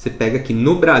 tá? Você pega aqui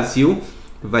no Brasil,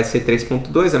 vai ser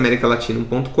 3,2%, América Latina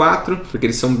 1,4%, porque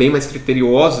eles são bem mais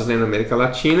criteriosos, né, na América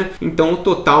Latina, então o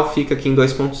total fica aqui em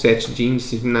 2,7% de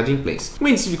índice de inadimplência. O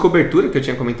índice de cobertura, que eu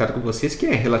tinha comentado com vocês, que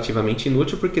é relativamente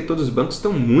inútil, porque todos os bancos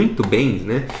estão muito bem,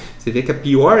 né? Você vê que a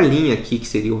pior linha aqui, que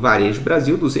seria o Varejo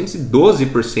Brasil,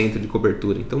 212% de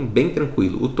cobertura, então bem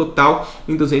tranquilo. O total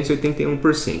em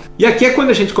 281%. E aqui é quando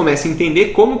a gente começa a entender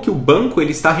como que o banco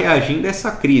ele está reagindo a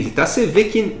essa crise, tá? Você vê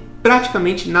que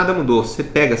praticamente nada mudou. Você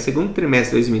pega segundo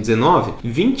trimestre de 2019,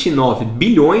 29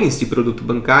 bilhões de produto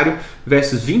bancário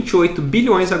versus 28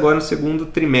 bilhões agora no segundo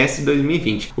trimestre de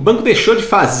 2020. O banco deixou de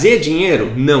fazer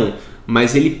dinheiro? Não,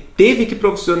 mas ele teve que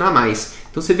provisionar mais.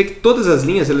 Então você vê que todas as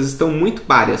linhas elas estão muito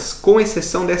páreas, com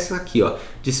exceção dessa aqui, ó,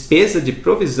 despesa de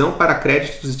provisão para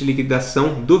créditos de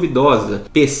liquidação duvidosa,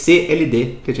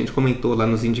 PCLD, que a gente comentou lá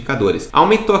nos indicadores.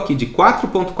 Aumentou aqui de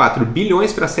 4,4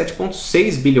 bilhões para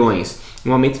 7,6 bilhões.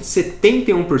 Um aumento de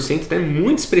 71%, então é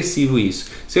muito expressivo isso.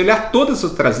 Se olhar todas as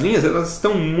outras linhas, elas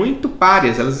estão muito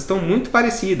páreas, elas estão muito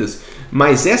parecidas.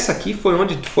 Mas essa aqui foi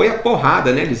onde foi a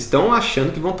porrada, né? Eles estão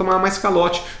achando que vão tomar mais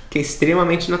calote, que é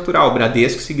extremamente natural. O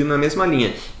Bradesco seguiu na mesma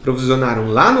linha. Provisionaram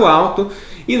lá no alto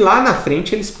e lá na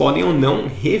frente eles podem ou não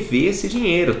rever esse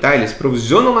dinheiro, tá? Eles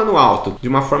provisionam lá no alto de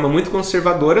uma forma muito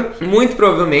conservadora. Muito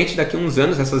provavelmente daqui a uns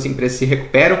anos essas empresas se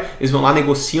recuperam, eles vão lá,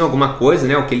 negociam alguma coisa,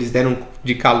 né? O que eles deram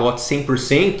de calote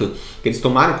 100%, que eles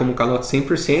tomaram como calote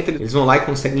 100%, eles vão lá e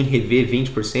conseguem rever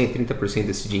 20%, 30%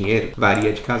 desse dinheiro,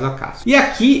 varia de caso a caso. E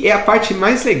aqui é a parte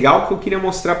mais legal que eu queria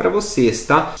mostrar para vocês,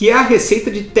 tá? Que é a receita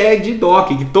de TED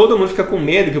DOC, que todo mundo fica com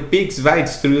medo que o Pix vai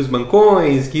destruir os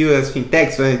bancões, que as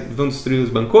fintechs vão destruir os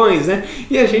bancões, né?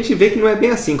 E a gente vê que não é bem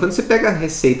assim. Quando você pega a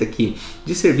receita aqui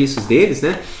de serviços deles,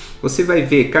 né? Você vai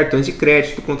ver cartões de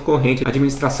crédito, conta corrente,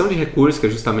 administração de recursos, que é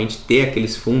justamente ter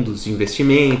aqueles fundos de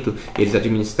investimento, eles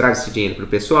administrarem esse dinheiro para o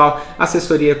pessoal,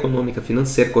 assessoria econômica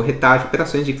financeira, corretagem,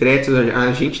 operações de crédito.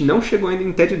 A gente não chegou ainda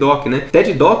em TED DOC, né?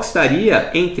 TED DOC estaria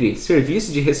entre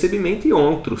serviços de recebimento e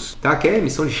outros, tá? Que é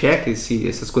emissão de cheque,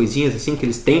 essas coisinhas assim que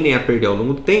eles tendem a perder ao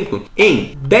longo do tempo.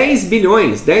 Em 10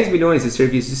 bilhões de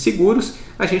serviços de seguros,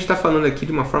 a gente está falando aqui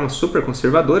de uma forma super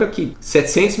conservadora que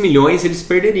 700 milhões eles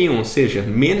perderiam, ou seja,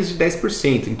 menos de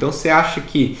 10%. Então você acha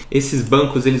que esses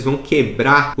bancos eles vão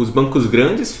quebrar os bancos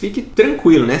grandes? Fique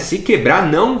tranquilo, né? Se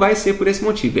quebrar não vai ser por esse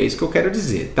motivo, é isso que eu quero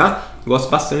dizer, tá? Gosto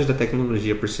bastante da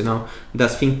tecnologia, por sinal,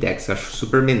 das fintechs, acho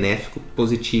super benéfico,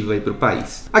 positivo aí para o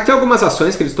país. Aqui algumas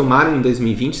ações que eles tomaram em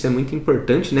 2020, isso é muito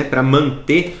importante, né? Para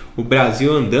manter o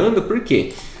Brasil andando, por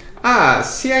quê? Ah,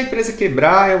 se a empresa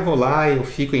quebrar, eu vou lá, eu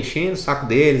fico enchendo o saco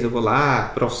deles, eu vou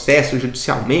lá, processo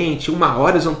judicialmente, 1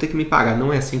 hora eles vão ter que me pagar.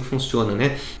 Não é assim que funciona,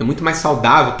 né? É muito mais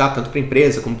saudável, tá? Tanto para a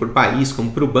empresa, como para o país,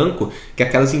 como para o banco, que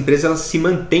aquelas empresas elas se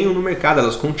mantenham no mercado,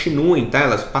 elas continuem, tá?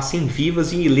 Elas passem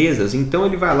vivas e ilesas. Então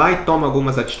ele vai lá e toma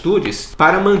algumas atitudes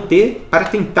para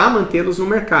tentar mantê-los no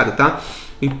mercado, tá?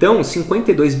 Então,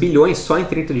 52 bilhões só em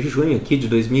 30 de junho aqui de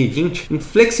 2020 em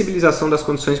flexibilização das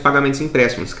condições de pagamentos e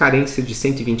empréstimos, carência de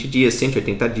 120 dias,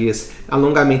 180 dias,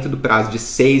 alongamento do prazo de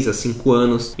 6 a 5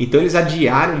 anos. Então eles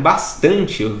adiaram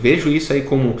bastante. Eu vejo isso aí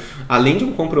como, além de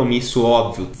um compromisso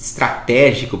óbvio,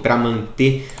 estratégico para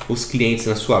manter os clientes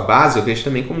na sua base, eu vejo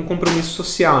também como um compromisso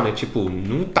social, né? Tipo,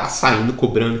 não tá saindo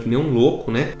cobrando que nem um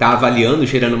louco, né? Tá avaliando,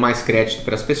 gerando mais crédito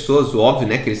para as pessoas, óbvio,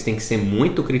 né? Que eles têm que ser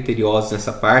muito criteriosos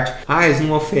nessa parte. Ah, eles não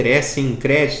não oferecem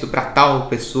crédito para tal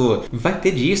pessoa. Vai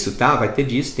ter disso, tá? Vai ter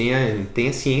disso, tem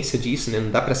a ciência disso, né?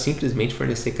 Não dá para simplesmente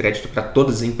fornecer crédito para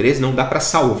todas as empresas, não dá para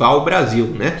salvar o Brasil,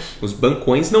 né? Os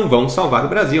bancões não vão salvar o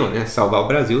Brasil, né? Salvar o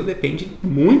Brasil depende de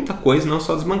muita coisa, não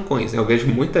só dos bancões, né? Eu vejo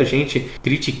muita gente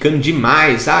criticando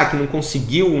demais, que não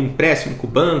conseguiu um empréstimo com o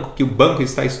banco, que o banco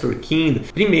está extorquindo.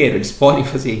 Primeiro, eles podem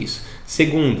fazer isso.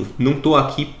 Segundo, não estou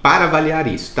aqui para avaliar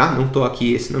isso, tá? Não estou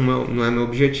aqui, esse não é meu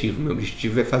objetivo. Meu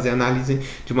objetivo é fazer análise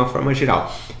de uma forma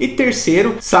geral. E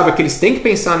terceiro, sabe que eles têm que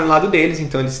pensar no lado deles,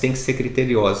 então eles têm que ser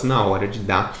criteriosos na hora de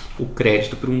dar o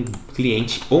crédito para um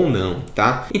cliente ou não,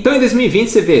 tá? Então em 2020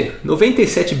 você vê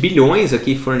 97 bilhões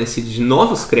aqui fornecidos de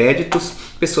novos créditos,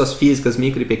 pessoas físicas,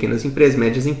 micro e pequenas empresas,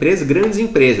 médias empresas, grandes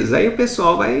empresas. Aí o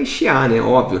pessoal vai chiar, né?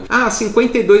 Óbvio.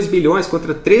 52 bilhões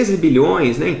contra 13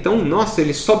 bilhões, né? Então, nossa,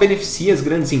 ele só beneficia as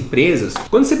grandes empresas.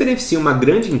 Quando você beneficia uma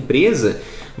grande empresa,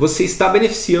 você está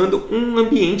beneficiando um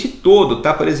ambiente todo,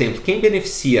 tá? Por exemplo, quem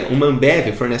beneficia uma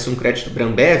Ambev, fornece um crédito para a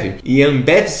Ambev e a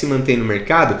Ambev se mantém no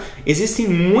mercado, existem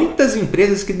muitas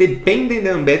empresas que dependem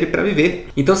da Ambev para viver.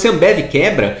 Então, se a Ambev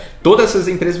quebra, todas essas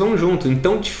empresas vão junto.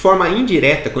 Então, de forma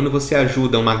indireta, quando você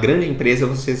ajuda uma grande empresa,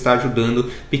 você está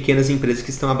ajudando pequenas empresas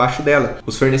que estão abaixo dela.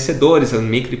 Os fornecedores, as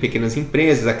micro e pequenas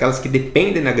empresas, aquelas que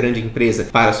dependem da grande empresa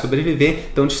para sobreviver,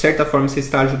 então, de certa forma, você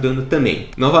está ajudando também.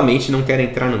 Novamente, não quero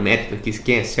entrar no mérito aqui,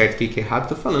 quem é certo, quem é errado,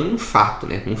 estou falando um fato,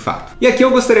 né? Um fato. E aqui eu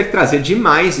gostaria de trazer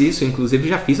demais isso, inclusive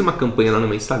já fiz uma campanha lá no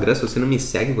meu Instagram, se você não me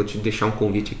segue, vou te deixar um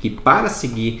convite aqui para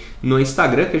seguir no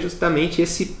Instagram, que é justamente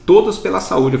esse Todos pela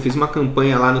Saúde. Eu fiz uma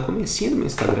campanha lá no comecinho do meu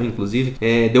Instagram, inclusive,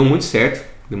 deu muito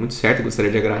certo. Deu muito certo,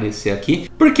 gostaria de agradecer aqui.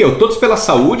 Porque o Todos pela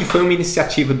Saúde foi uma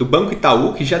iniciativa do Banco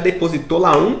Itaú que já depositou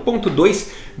lá 1,2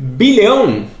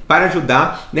 bilhão para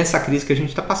ajudar nessa crise que a gente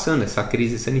está passando, essa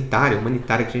crise sanitária,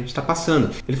 humanitária que a gente está passando.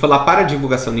 Ele falou para a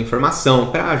divulgação de informação,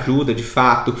 para ajuda de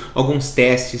fato, alguns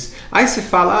testes. Aí você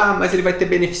fala, mas ele vai ter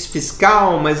benefício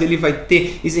fiscal, mas ele vai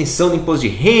ter isenção do imposto de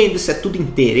renda, isso é tudo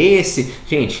interesse.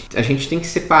 Gente, a gente tem que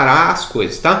separar as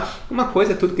coisas, tá? Uma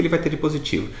coisa é tudo que ele vai ter de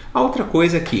positivo. A outra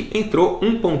coisa é que entrou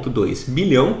 1,2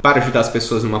 bilhão para ajudar as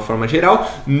pessoas de uma forma geral,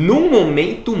 num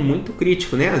momento muito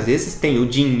crítico, né? Às vezes tem o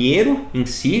dinheiro em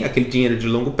si, aquele dinheiro de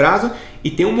longo prazo, e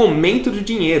tem um momento do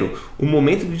dinheiro. O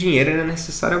momento do dinheiro era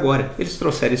necessário agora. Eles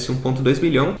trouxeram esse 1,2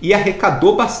 bilhão e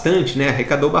arrecadou bastante, né?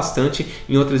 Arrecadou bastante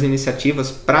em outras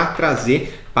iniciativas para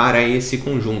trazer para esse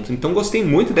conjunto. Então gostei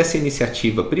muito dessa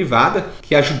iniciativa privada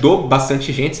que ajudou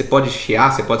bastante gente. Você pode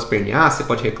chiar, você pode espernear, você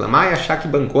pode reclamar e achar que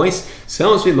bancões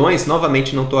são os vilões.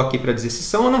 Novamente, não estou aqui para dizer se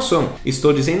são ou não são.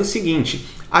 Estou dizendo o seguinte,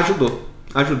 ajudou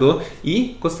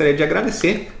e gostaria de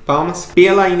agradecer, palmas,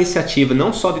 pela iniciativa,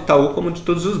 não só do Itaú, como de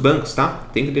todos os bancos, tá?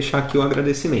 Tem que deixar aqui o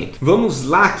agradecimento. Vamos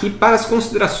lá aqui para as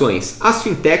considerações. As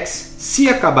fintechs, se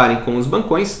acabarem com os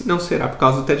bancões, não será por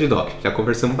causa do TED Doc. Já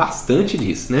conversamos bastante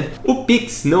disso, né? O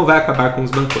Pix não vai acabar com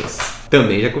os bancões.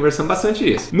 Também já conversamos bastante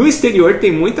disso. No exterior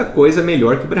tem muita coisa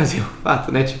melhor que o Brasil.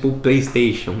 Fato, né? Tipo o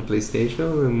PlayStation. O PlayStation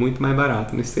é muito mais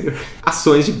barato no exterior.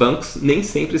 Ações de bancos nem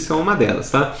sempre são uma delas,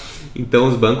 tá? Então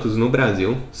os bancos no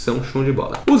Brasil são show de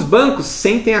bola. Os bancos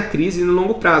sentem a crise no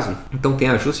longo prazo. Então tem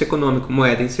ajuste econômico,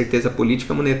 moeda, incerteza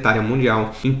política monetária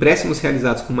mundial, empréstimos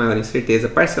realizados com maior incerteza,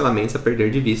 parcelamentos a perder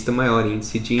de vista, maior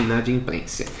índice de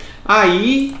inadimplência.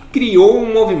 Aí criou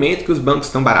um movimento que os bancos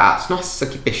estão baratos. Nossa,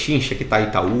 que pechincha que tá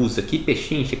Itaúsa, que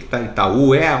pechincha que tá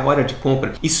Itaú, é a hora de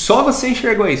compra. E só você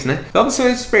enxergou isso, né? Só você é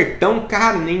um espertão,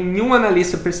 cara, nenhum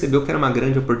analista percebeu que era uma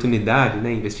grande oportunidade,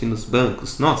 né? Investir nos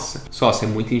bancos. Nossa, só é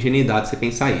muita ingenuidade você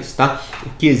pensar isso, tá? O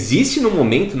que existe no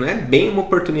momento não é bem uma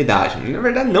oportunidade. Na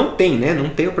verdade não tem, né? Não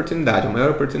tem oportunidade. A maior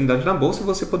oportunidade na bolsa é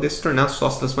você poder se tornar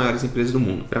sócio das maiores empresas do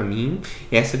mundo. Para mim,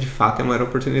 essa de fato é a maior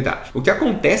oportunidade. O que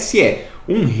acontece é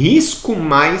um risco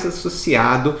mais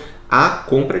associado à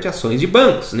compra de ações de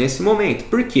bancos nesse momento.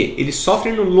 Por quê? Eles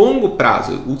sofrem no longo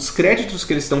prazo. Os créditos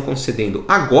que eles estão concedendo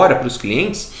agora para os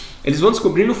clientes, eles vão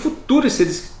descobrir no futuro se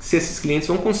esses clientes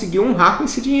vão conseguir honrar com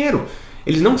esse dinheiro.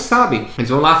 Eles não sabem. Eles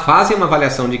vão lá, fazem uma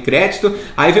avaliação de crédito,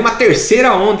 aí vem uma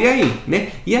terceira onda, e aí? Né?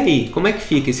 E aí? Como é que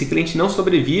fica? Esse cliente não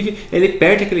sobrevive, ele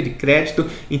perde aquele crédito.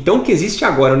 Então o que existe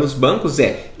agora nos bancos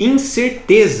é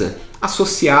incerteza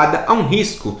associada a um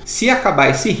risco. Se acabar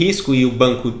esse risco e o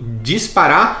banco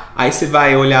disparar, aí você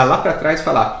vai olhar lá para trás e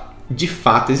falar, de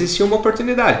fato existia uma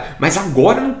oportunidade, mas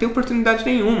agora não tem oportunidade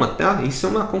nenhuma, tá? Isso é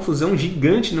uma confusão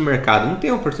gigante no mercado, não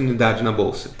tem oportunidade na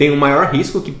bolsa. Tem um maior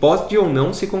risco que pode ou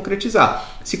não se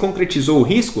concretizar. Se concretizou o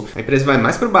risco, a empresa vai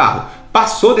mais para o barro.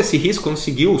 Passou desse risco,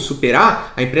 conseguiu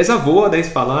superar, a empresa voa, daí você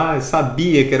fala, eu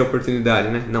sabia que era oportunidade,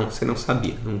 né? Não, você não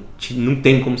sabia, não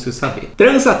tem como você saber.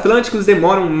 Transatlânticos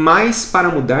demoram mais para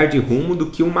mudar de rumo do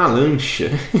que uma lancha.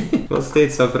 Gostei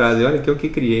dessa frase, olha que eu que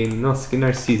criei, nossa, que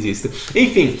narcisista.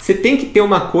 Enfim, você tem que ter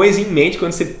uma coisa em mente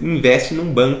quando você investe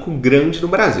num banco grande no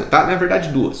Brasil, tá? Na verdade,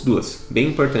 duas, bem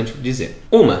importante dizer.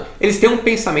 Uma, eles têm um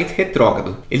pensamento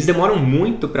retrógrado, eles demoram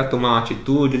muito para tomar uma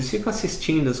atitude, eles ficam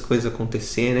assistindo as coisas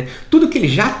acontecer, né? Tudo que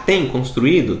eles já têm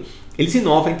construído, eles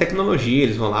inovam em tecnologia,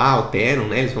 eles vão lá, alteram,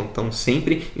 né? Eles estão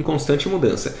sempre em constante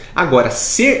mudança. Agora,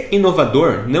 ser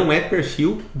inovador não é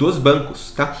perfil dos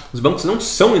bancos, tá? Os bancos não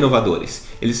são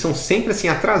inovadores. Eles são sempre assim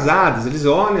atrasados, eles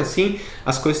olham assim,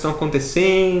 as coisas estão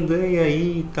acontecendo, e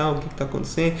aí tal, o que está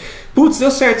acontecendo? Putz, deu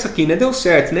certo isso aqui, né? Deu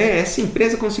certo, né? Essa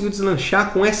empresa conseguiu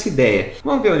deslanchar com essa ideia.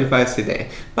 Vamos ver onde vai essa ideia.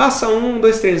 Passa 1,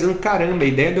 2, 3 anos, caramba, a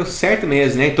ideia deu certo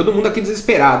mesmo, né? E todo mundo aqui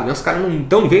desesperado, né? Os caras não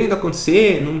estão vendo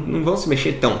acontecer, não vão se mexer,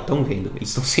 estão vendo, eles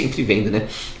estão sempre vendo, né?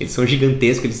 Eles são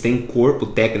gigantescos, eles têm corpo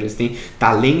técnico, eles têm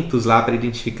talentos lá para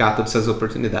identificar todas essas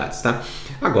oportunidades, tá?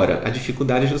 Agora, a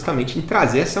dificuldade é justamente em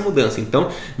trazer essa mudança. Então,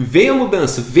 veio a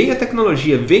mudança, veio a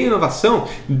tecnologia, veio a inovação,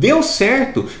 deu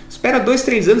certo, espera 2,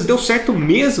 3 anos, deu certo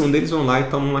mesmo, onde eles vão lá e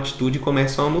tomam uma atitude e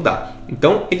começam a mudar.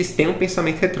 Então, eles têm um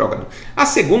pensamento retrógrado. A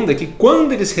segunda é que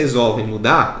quando eles resolvem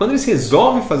mudar, quando eles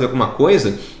resolvem fazer alguma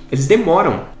coisa, eles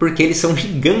demoram, porque eles são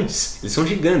gigantes,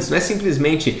 não é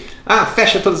simplesmente,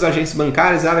 fecha todas as agências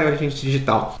bancárias, abre a agência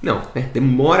digital. Não, né?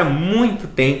 Demora muito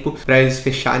tempo para eles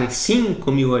fecharem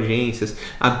 5.000 agências,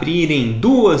 abrirem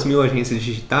 2.000 agências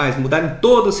digitais, mudarem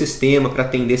todo o sistema para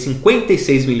atender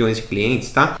 56 milhões de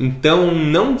clientes, tá? Então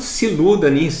não se iluda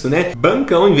nisso, né?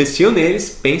 Bancão investiu neles,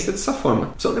 pensa dessa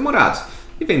forma, são demorados.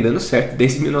 E vem dando certo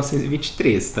desde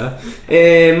 1923, tá?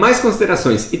 Mais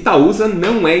considerações. Itaúsa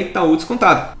não é Itaú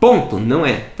descontado. Ponto, não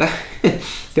é, tá?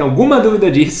 Se tem alguma dúvida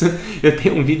disso, eu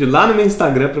tenho um vídeo lá no meu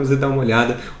Instagram para você dar uma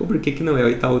olhada o porquê que não é o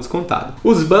Itaú descontado.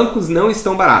 Os bancos não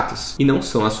estão baratos e não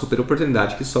são a super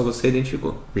oportunidade que só você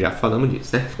identificou. Já falamos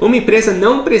disso, né? Uma empresa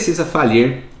não precisa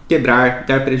falir, quebrar,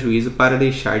 dar prejuízo para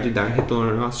deixar de dar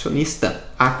retorno ao acionista.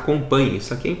 Acompanhe,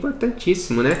 isso aqui é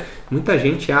importantíssimo, né? Muita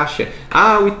gente acha,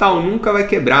 o Itaú nunca vai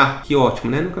quebrar, que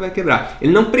ótimo, né? Nunca vai quebrar.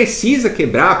 Ele não precisa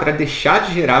quebrar para deixar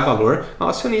de gerar valor ao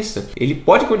acionista. Ele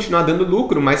pode continuar dando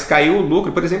lucro, mas caiu o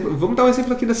lucro, por exemplo, vamos dar um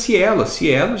exemplo aqui da Cielo. A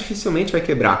Cielo dificilmente vai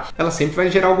quebrar. Ela sempre vai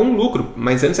gerar algum lucro,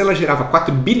 mas antes ela gerava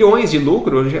 4 bilhões de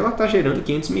lucro, hoje ela está gerando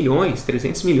 500 milhões,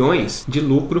 300 milhões de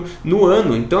lucro no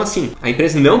ano. Então assim, a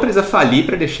empresa não precisa falir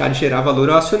para deixar de gerar valor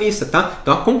ao acionista, tá?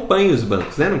 Então acompanhe os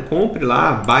bancos, né? Não compre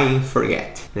lá, buy and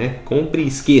forget, né? Compre e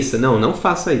esqueça. Não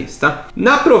faça isso, tá?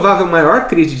 Na provável maior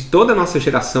crise de toda a nossa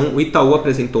geração, o Itaú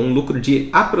apresentou um lucro de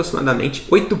aproximadamente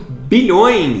 8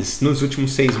 bilhões nos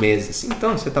últimos 6 meses.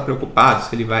 Então, você está preocupado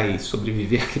se ele vai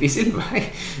sobreviver à crise? Ele vai.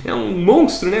 É um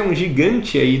monstro, né? Um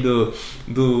gigante aí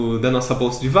da nossa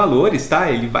bolsa de valores,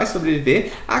 tá? Ele vai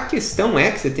sobreviver. A questão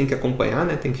é que você tem que acompanhar,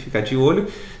 né? Tem que ficar de olho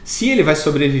se ele vai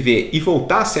sobreviver e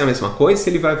voltar a ser a mesma coisa, se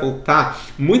ele vai voltar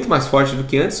muito mais forte do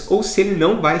que antes ou se ele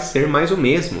não vai ser mais o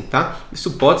mesmo, tá?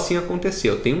 Isso pode sim acontecer.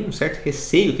 Eu tenho um certo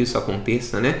receio que isso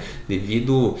aconteça, né?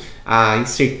 Devido à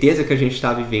incerteza que a gente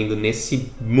está vivendo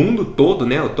nesse mundo todo,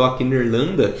 né? Eu tô aqui na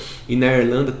Irlanda e na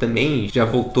Irlanda também já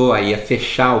voltou aí a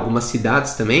fechar algumas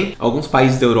cidades também. Alguns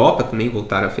países da Europa também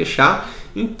voltaram a fechar.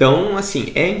 Então,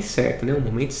 assim, é incerto, né? Um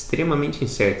momento extremamente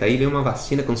incerto. Aí vem uma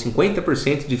vacina com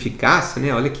 50% de eficácia,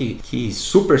 né? Olha que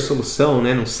super solução,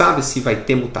 né? Não sabe se vai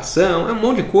ter mutação, é um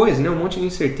monte de coisa, né? Um monte de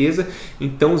incerteza.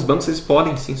 Então, os bancos eles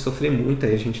podem sim sofrer muito,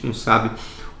 aí a gente não sabe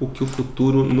o que o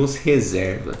futuro nos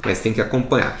reserva, mas tem que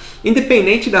acompanhar.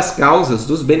 Independente das causas,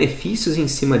 dos benefícios em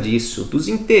cima disso, dos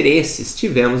interesses,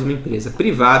 tivemos uma empresa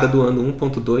privada doando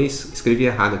 1,2, escrevi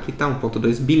errado aqui, tá?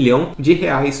 1,2 bilhão de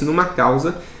reais numa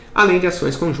causa, além de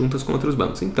ações conjuntas com outros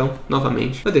bancos. Então,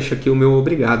 novamente, eu deixo aqui o meu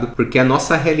obrigado, porque a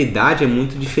nossa realidade é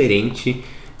muito diferente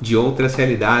de outras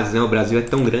realidades, né? O Brasil é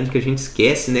tão grande que a gente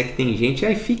esquece, né, que tem gente,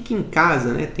 fica em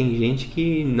casa, né? Tem gente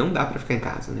que não dá para ficar em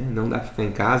casa, né? Não dá para ficar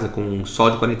em casa com um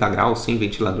sol de 40 graus, sem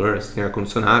ventilador, sem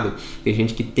ar-condicionado. Tem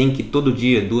gente que tem que todo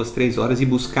dia, 2, 3 horas, ir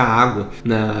buscar água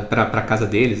para casa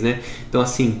deles, né? Então,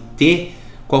 assim, ter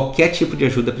qualquer tipo de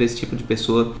ajuda para esse tipo de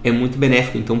pessoa é muito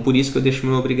benéfico. Então por isso que eu deixo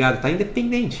meu obrigado, tá?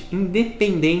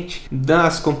 Independente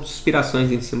das conspirações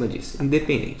em cima disso.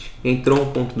 Independente. Entrou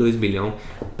 1,2 bilhão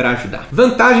para ajudar.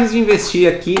 Vantagens de investir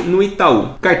aqui no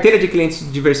Itaú. Carteira de clientes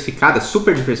diversificada,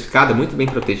 super diversificada, muito bem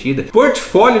protegida.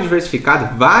 Portfólio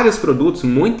diversificado, vários produtos,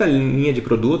 muita linha de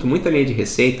produto, muita linha de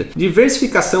receita.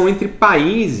 Diversificação entre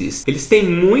países. Eles têm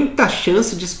muita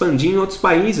chance de expandir em outros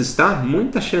países, tá?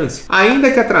 Muita chance.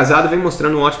 Ainda que atrasado, vem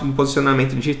mostrando um ótimo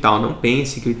posicionamento digital. Não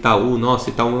pense que o Itaú, nossa,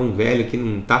 o Itaú é um velho que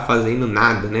não tá fazendo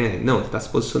nada, né? Não, ele tá se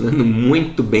posicionando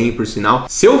muito bem, por sinal.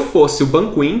 Se eu fosse o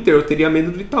Banco Inter, eu teria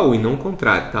medo do Itaú e não o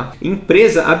contrário, tá?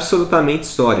 Empresa absolutamente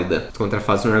sólida,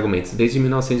 contrafazendo argumentos, desde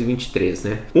 1923,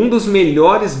 né? Um dos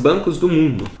melhores bancos do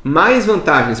mundo. Mais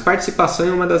vantagens, participação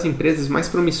em uma das empresas mais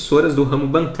promissoras do ramo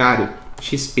bancário.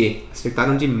 XP,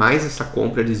 acertaram demais essa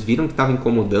compra, eles viram que estava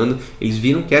incomodando, eles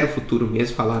viram que era o futuro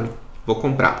mesmo, falaram, vou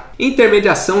comprar.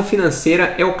 Intermediação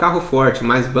financeira é o carro forte,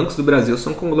 mas bancos do Brasil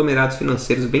são conglomerados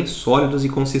financeiros bem sólidos e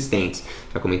consistentes.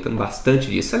 Já comentando bastante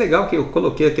disso. É legal que eu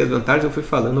coloquei aqui as vantagens, eu fui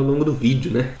falando ao longo do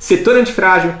vídeo, né? Setor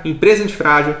antifrágil, empresa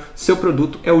antifrágil, seu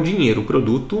produto é o dinheiro. O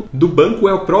produto do banco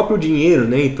é o próprio dinheiro,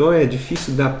 né? Então é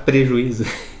difícil dar prejuízo.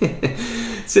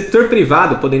 Setor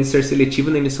privado, podendo ser seletivo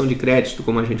na emissão de crédito,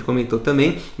 como a gente comentou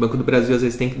também. O Banco do Brasil às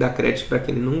vezes tem que dar crédito para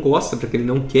quem ele não gosta, para quem ele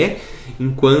não quer,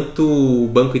 enquanto o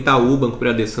Banco Itaú, o Banco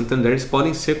Bradesco, Santander, eles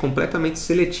podem ser completamente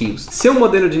seletivos. Seu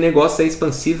modelo de negócio é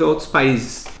expansível a outros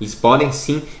países. Eles podem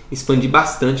sim expandir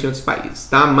bastante em outros países.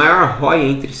 Tá? Maior ROI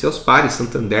entre seus pares,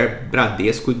 Santander,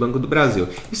 Bradesco e Banco do Brasil.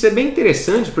 Isso é bem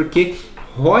interessante porque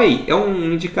ROI é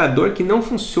um indicador que não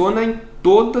funciona em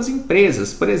todas as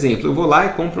empresas. Por exemplo, eu vou lá e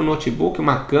compro um notebook,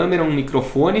 uma câmera, um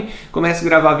microfone, começo a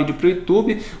gravar vídeo para o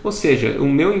YouTube, ou seja, o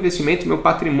meu investimento, o meu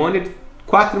patrimônio é de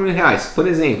 4 mil reais, por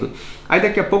exemplo. Aí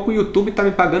daqui a pouco o YouTube está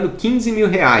me pagando 15 mil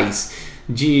reais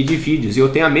de vídeos e eu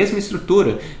tenho a mesma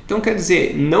estrutura. Então quer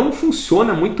dizer, não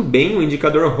funciona muito bem o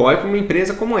indicador ROI para uma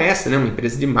empresa como essa, né? Uma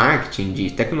empresa de marketing, de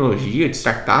tecnologia, de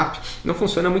startup, não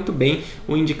funciona muito bem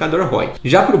o indicador ROI.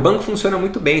 Já para o banco funciona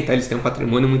muito bem, tá? Eles têm um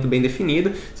patrimônio muito bem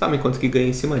definido, sabem quanto que ganha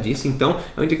em cima disso, então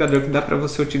é um indicador que dá para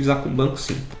você utilizar com o banco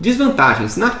sim.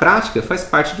 Desvantagens, na prática faz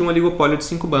parte de um oligopólio de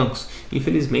 5 bancos.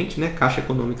 Infelizmente, né? Caixa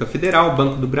Econômica Federal,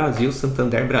 Banco do Brasil,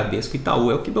 Santander, Bradesco e Itaú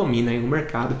é o que domina aí o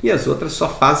mercado e as outras só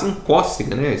fazem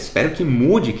cócega, né? Espero que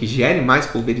mude, que gere mais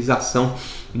pulverização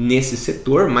nesse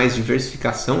setor, mais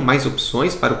diversificação, mais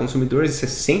opções para o consumidor. Isso é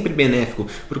sempre benéfico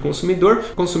para o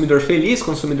consumidor feliz,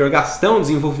 consumidor gastão,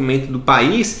 desenvolvimento do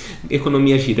país,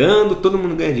 economia girando, todo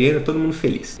mundo ganha dinheiro, todo mundo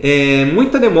feliz.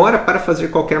 Muita demora para fazer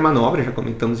qualquer manobra, já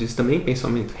comentamos isso também,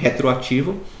 pensamento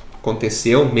retroativo.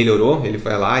 Aconteceu, melhorou, ele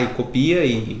vai lá e copia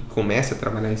e começa a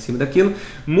trabalhar em cima daquilo.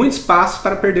 Muito espaço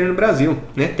para perder no Brasil,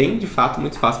 né? Tem de fato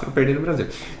muito espaço para perder no Brasil.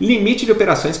 Limite de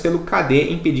operações pelo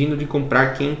KD impedindo de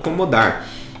comprar quem incomodar.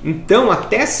 Então,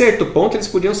 até certo ponto, eles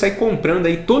podiam sair comprando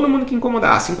aí todo mundo que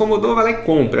incomodasse. Incomodou, vai lá e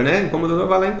compra, né? Incomodou,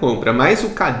 vai lá e compra. Mas o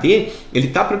KD, ele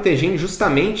está protegendo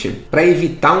justamente para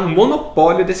evitar um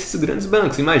monopólio desses grandes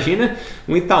bancos. Imagina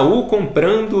o Itaú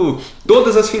comprando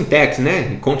todas as fintechs,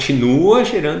 né? Continua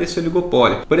gerando esse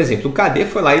oligopólio. Por exemplo, o KD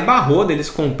foi lá e barrou deles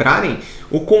comprarem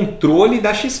o controle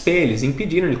da XP. Eles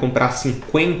impediram de comprar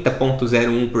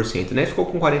 50,01%, né? Ficou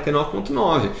com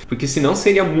 49,9%. Porque senão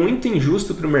seria muito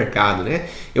injusto para o mercado, né?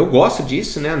 Eu gosto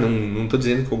disso, né? Não estou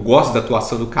dizendo que eu gosto da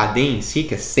atuação do KD em si,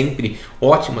 que é sempre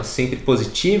ótima, sempre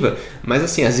positiva, mas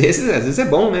assim, às vezes é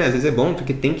bom, né? Às vezes é bom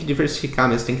porque tem que diversificar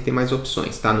mesmo, tem que ter mais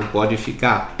opções, tá? Não pode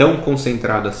ficar tão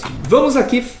concentrado assim. Vamos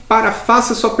aqui para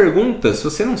Faça Sua Pergunta. Se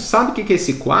você não sabe o que é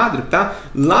esse quadro, tá?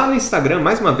 Lá no Instagram,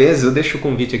 mais uma vez, eu deixo o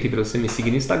convite aqui para você me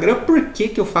seguir no Instagram. Por que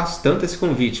eu faço tanto esse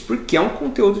convite? Porque é um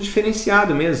conteúdo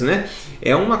diferenciado mesmo, né?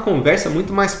 É uma conversa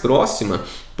muito mais próxima.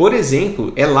 Por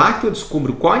exemplo, é lá que eu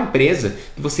descubro qual empresa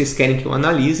que vocês querem que eu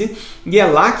analise e é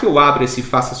lá que eu abro esse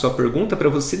Faça Sua Pergunta para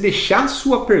você deixar a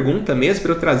sua pergunta mesmo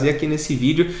para eu trazer aqui nesse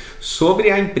vídeo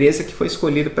sobre a empresa que foi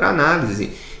escolhida para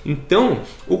análise. Então,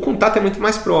 o contato é muito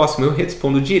mais próximo, eu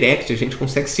respondo direct, a gente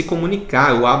consegue se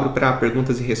comunicar, eu abro para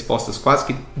perguntas e respostas quase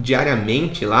que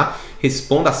diariamente lá,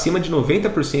 respondo acima de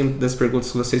 90% das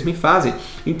perguntas que vocês me fazem.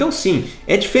 Então sim,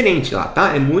 é diferente lá,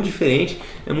 tá? É muito diferente,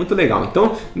 é muito legal.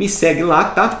 Então me segue lá,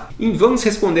 tá? E vamos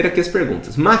responder aqui as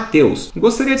perguntas. Matheus,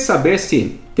 gostaria de saber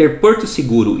se ter Porto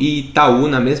Seguro e Itaú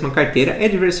na mesma carteira é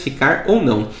diversificar ou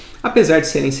não. Apesar de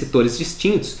serem setores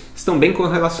distintos, estão bem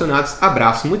correlacionados.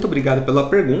 Abraço, muito obrigado pela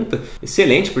pergunta.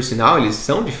 Excelente, por sinal, eles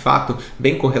são de fato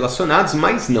bem correlacionados,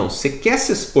 mas não. Você quer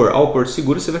se expor ao Porto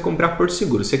Seguro, você vai comprar Porto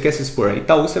Seguro. Você quer se expor a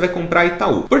Itaú, você vai comprar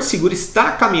Itaú. Porto Seguro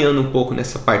está caminhando um pouco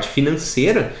nessa parte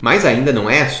financeira, mas ainda não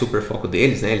é super foco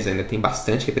deles, né? Eles ainda têm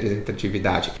bastante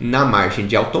representatividade na margem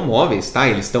de automóveis, tá?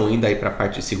 Eles estão indo aí para a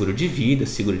parte de seguro de vida,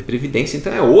 seguro de previdência,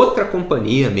 então é outra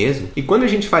companhia mesmo. E quando a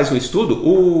gente faz um estudo,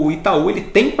 o Itaú ele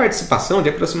tem participação de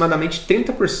aproximadamente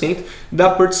 30% da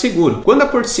Porto Seguro. Quando a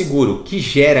Porto Seguro, que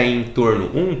gera em torno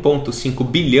 1,5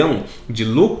 bilhão de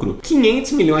lucro,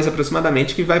 500 milhões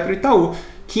aproximadamente que vai para o Itaú.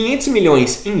 500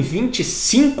 milhões em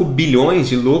 25 bilhões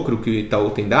de lucro que o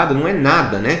Itaú tem dado não é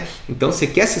nada, né? Então, você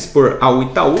quer se expor ao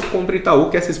Itaú, compre Itaú,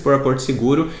 quer se expor a Porto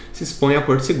Seguro, se expõe a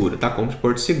Porto Seguro, tá? Compre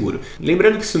Porto Seguro.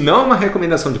 Lembrando que isso não é uma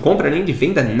recomendação de compra nem de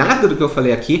venda, nada do que eu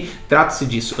falei aqui trata-se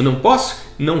disso. Eu não posso,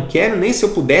 não quero, nem se eu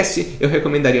pudesse eu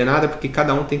recomendaria nada, porque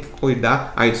cada um tem que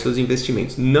cuidar aí dos seus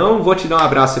investimentos. Não vou te dar um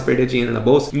abraço se você perder dinheiro na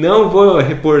bolsa, não vou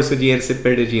repor seu dinheiro se você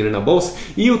perder dinheiro na bolsa.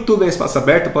 E o YouTube é um espaço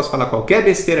aberto, eu posso falar qualquer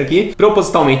besteira aqui,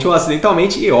 propositalmente ou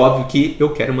acidentalmente, e óbvio que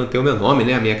eu quero manter o meu nome,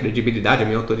 né, a minha credibilidade, a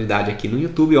minha autoridade aqui no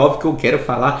YouTube, óbvio que eu quero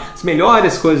falar as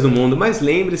melhores coisas do mundo, mas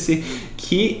lembre-se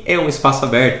que é um espaço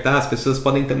aberto, tá? As pessoas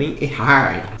podem também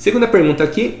errar. Segunda pergunta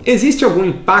aqui, existe algum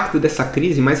impacto dessa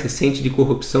crise mais recente de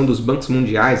corrupção dos bancos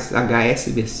mundiais,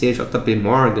 HSBC, JP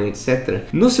Morgan, etc.,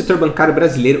 no setor bancário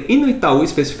brasileiro e no Itaú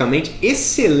especificamente?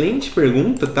 Excelente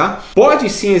pergunta, tá? Pode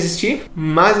sim existir,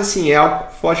 mas assim, é algo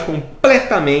que foge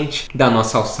completamente da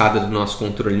nossa alçada, do nosso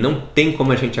controle. Não tem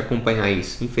como a gente acompanhar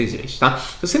isso, infelizmente, tá?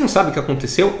 Se você não sabe o que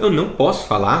aconteceu, eu não posso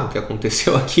falar o que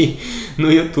aconteceu aqui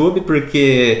no YouTube,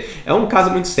 porque é um caso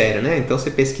muito sério, né? Então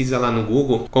você pesquisa lá no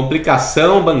Google,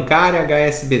 complicação bancária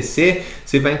HSBC,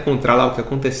 você vai encontrar lá o que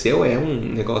aconteceu, é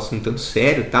um negócio um tanto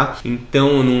sério, tá?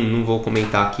 Então não vou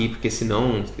comentar aqui, porque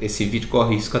senão esse vídeo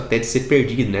corre risco até de ser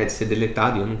perdido, né? De ser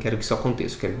deletado, e eu não quero que isso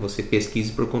aconteça, eu quero que você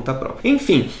pesquise por conta própria.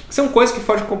 Enfim, são coisas que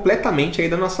fogem completamente aí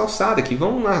da nossa alçada, que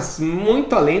vão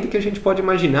muito além do que a gente pode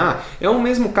imaginar. É o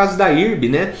mesmo caso da IRB,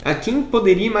 né? A quem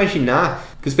poderia imaginar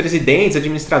que os presidentes,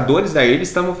 administradores da IRB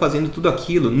estavam fazendo tudo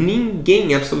aquilo?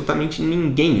 Ninguém, absolutamente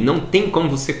ninguém. Não tem como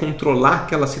você controlar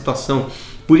aquela situação.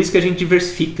 Por isso que a gente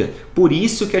diversifica. Por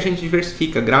isso que a gente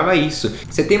diversifica. Grava isso.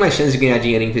 Você tem mais chance de ganhar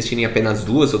dinheiro investindo em apenas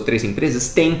 2 ou 3 empresas?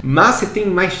 Tem. Mas você tem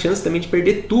mais chance também de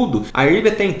perder tudo. A IRB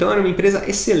até então era uma empresa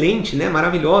excelente, né?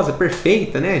 Maravilhosa,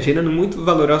 perfeita, né? Gerando muito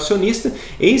valor ao acionista.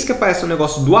 Eis que aparece um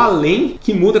negócio do além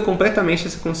que muda completamente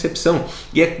essa concepção.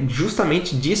 E é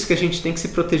justamente disso que a gente tem que se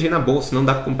proteger na bolsa. Não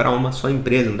dá para comprar uma só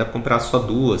empresa, não dá para comprar só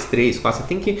 2, 3, 4. Você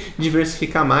tem que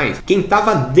diversificar mais. Quem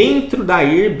estava dentro da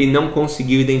IRB não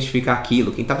conseguiu identificar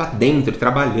aquilo. Quem estava dentro,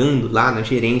 trabalhando lá na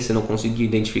gerência, não conseguiu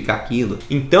identificar aquilo.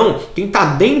 Então, quem está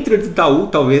dentro do Itaú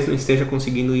talvez não esteja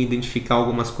conseguindo identificar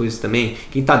algumas coisas também.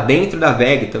 Quem está dentro da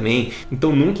VEG também.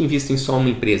 Então, nunca invista em só uma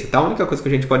empresa, tá? A única coisa que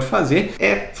a gente pode fazer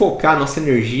é focar nossa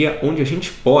energia onde a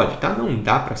gente pode, tá? Não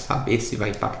dá para saber se vai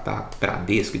impactar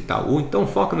Bradesco e Itaú. Então,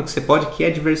 foca no que você pode, que é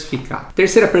diversificar.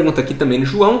 Terceira pergunta aqui também do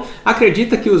João.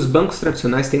 Acredita que os bancos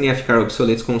tradicionais tendem a ficar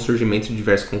obsoletos com o surgimento de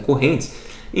diversos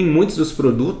concorrentes? Em muitos dos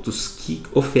produtos que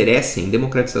oferecem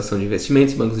democratização de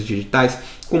investimentos, bancos digitais,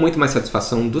 com muito mais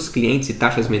satisfação dos clientes e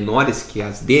taxas menores que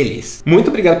as deles? Muito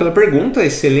obrigado pela pergunta,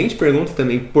 excelente pergunta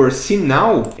também. Por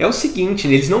sinal, é o seguinte,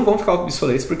 eles não vão ficar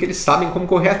obsoletos porque eles sabem como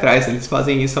correr atrás, eles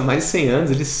fazem isso há mais de 100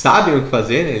 anos, eles sabem o que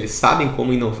fazer, né? Eles sabem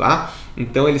como inovar.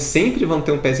 Então eles sempre vão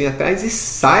ter um pezinho atrás, e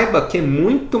saiba que é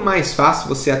muito mais fácil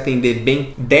você atender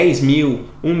bem 10 mil,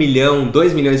 1 milhão,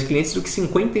 2 milhões de clientes do que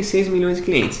 56 milhões de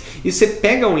clientes. E você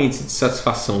pega o índice de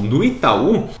satisfação do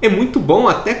Itaú, é muito bom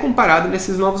até comparado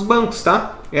nesses novos bancos,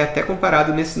 tá? É até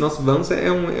comparado nesses nossos bancos, é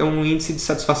um índice de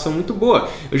satisfação muito boa.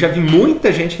 Eu já vi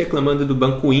muita gente reclamando do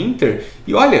Banco Inter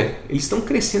e olha, eles estão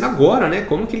crescendo agora, né?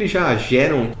 Como que eles já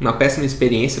geram uma péssima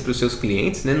experiência para os seus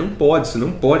clientes, né? Não pode, isso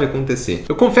não pode acontecer.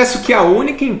 Eu confesso que a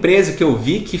única empresa que eu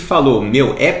vi que falou,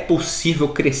 meu, é possível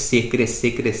crescer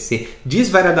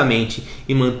desvairadamente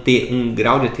e manter um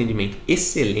grau de atendimento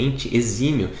excelente,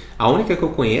 exímio, a única que eu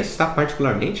conheço, tá,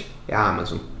 particularmente, é a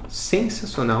Amazon.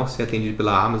 Sensacional ser atendido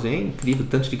pela Amazon, é incrível o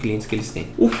tanto de clientes que eles têm.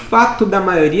 O fato da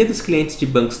maioria dos clientes de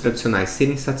bancos tradicionais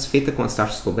serem satisfeitos com as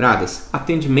taxas cobradas,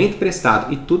 atendimento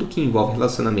prestado e tudo que envolve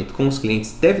relacionamento com os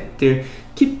clientes deve ter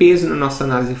que peso na nossa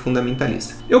análise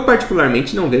fundamentalista. Eu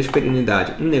particularmente não vejo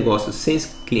perenidade em negócios sem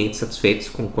clientes satisfeitos,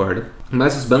 concordo,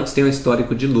 mas os bancos têm um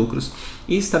histórico de lucros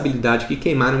e estabilidade que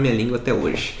queimaram minha língua até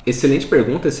hoje. Excelente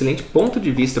pergunta, excelente ponto de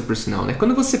vista por sinal, né?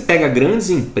 Quando você pega grandes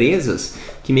empresas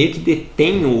que meio que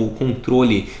detêm o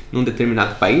controle num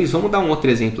determinado país, vamos dar um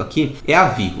outro exemplo aqui, é a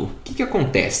Vivo. O que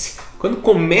acontece? Quando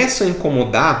começam a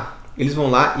incomodar, eles vão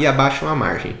lá e abaixam a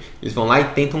margem. Eles vão lá e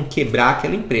tentam quebrar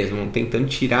aquela empresa, vão tentando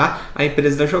tirar a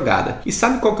empresa da jogada. E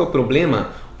sabe qual que é o problema?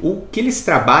 O que eles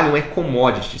trabalham é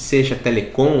commodity, seja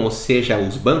telecom ou seja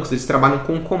os bancos, eles trabalham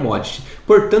com commodity.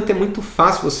 Portanto, é muito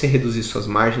fácil você reduzir suas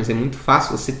margens, é muito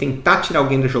fácil você tentar tirar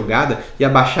alguém da jogada e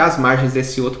abaixar as margens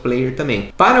desse outro player também.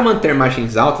 Para manter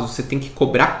margens altas, você tem que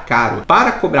cobrar caro.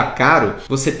 Para cobrar caro,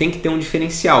 você tem que ter um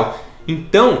diferencial.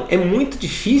 Então, é muito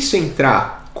difícil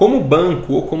entrar como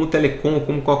banco ou como telecom ou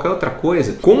como qualquer outra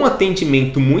coisa, com um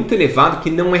atendimento muito elevado que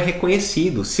não é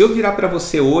reconhecido. Se eu virar para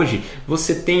você hoje,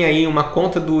 você tem aí uma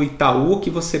conta do Itaú que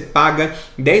você paga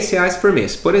R$10 por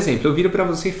mês. Por exemplo, eu viro para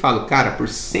você e falo, cara, por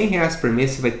R$100 por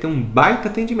mês você vai ter um baita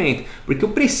atendimento, porque eu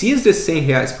preciso desses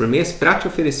R$100 por mês para te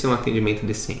oferecer um atendimento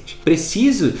decente.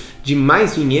 Preciso de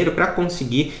mais dinheiro para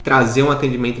conseguir trazer um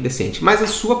atendimento decente. Mas a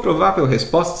sua provável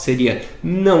resposta seria,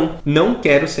 não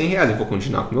quero R$100, eu vou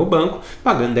continuar com o meu banco,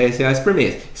 pagando R$10 por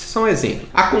mês. Isso é só um exemplo.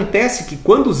 Acontece que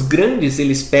quando os grandes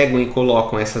eles pegam e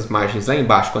colocam essas margens lá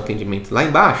embaixo, com o atendimento lá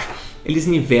embaixo, eles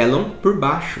nivelam por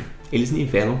baixo. Eles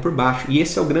nivelam por baixo. E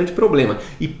esse é o grande problema.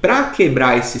 E para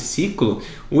quebrar esse ciclo,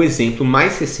 o exemplo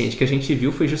mais recente que a gente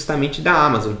viu foi justamente da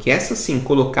Amazon, que essa sim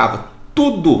colocava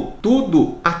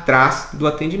tudo atrás do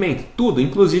atendimento, tudo,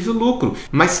 inclusive o lucro.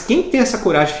 Mas quem tem essa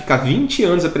coragem de ficar 20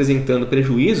 anos apresentando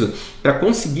prejuízo para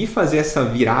conseguir fazer essa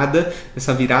virada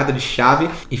de chave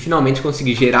e finalmente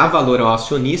conseguir gerar valor ao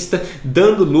acionista,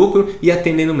 dando lucro e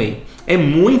atendendo bem? É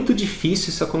muito difícil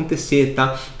isso acontecer,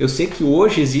 tá? Eu sei que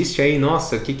hoje existe aí,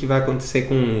 nossa, o que vai acontecer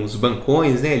com os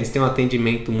bancões, né? Eles têm um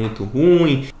atendimento muito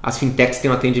ruim, as fintechs têm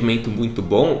um atendimento muito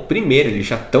bom. Primeiro, eles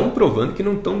já estão provando que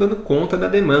não estão dando conta da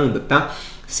demanda, tá?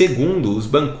 Segundo, os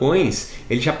bancões,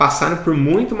 eles já passaram por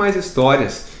muito mais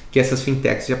histórias que essas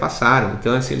fintechs já passaram.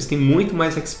 Então, assim, eles têm muito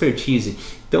mais expertise.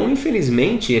 Então,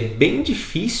 infelizmente, é bem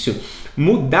difícil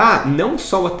mudar não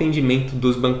só o atendimento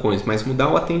dos bancões, mas mudar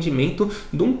o atendimento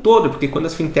de um todo, porque quando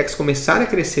as fintechs começarem a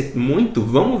crescer muito,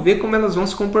 vamos ver como elas vão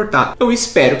se comportar. Eu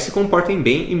espero que se comportem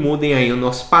bem e mudem aí o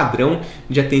nosso padrão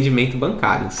de atendimento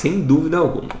bancário, sem dúvida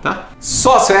alguma, tá?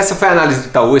 Sócio, essa foi a análise do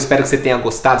Itaú, espero que você tenha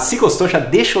gostado. Se gostou, já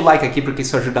deixa o like aqui, porque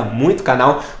isso ajuda muito o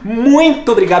canal.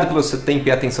 Muito obrigado pelo seu tempo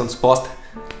e atenção disposta.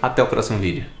 Até o próximo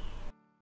vídeo.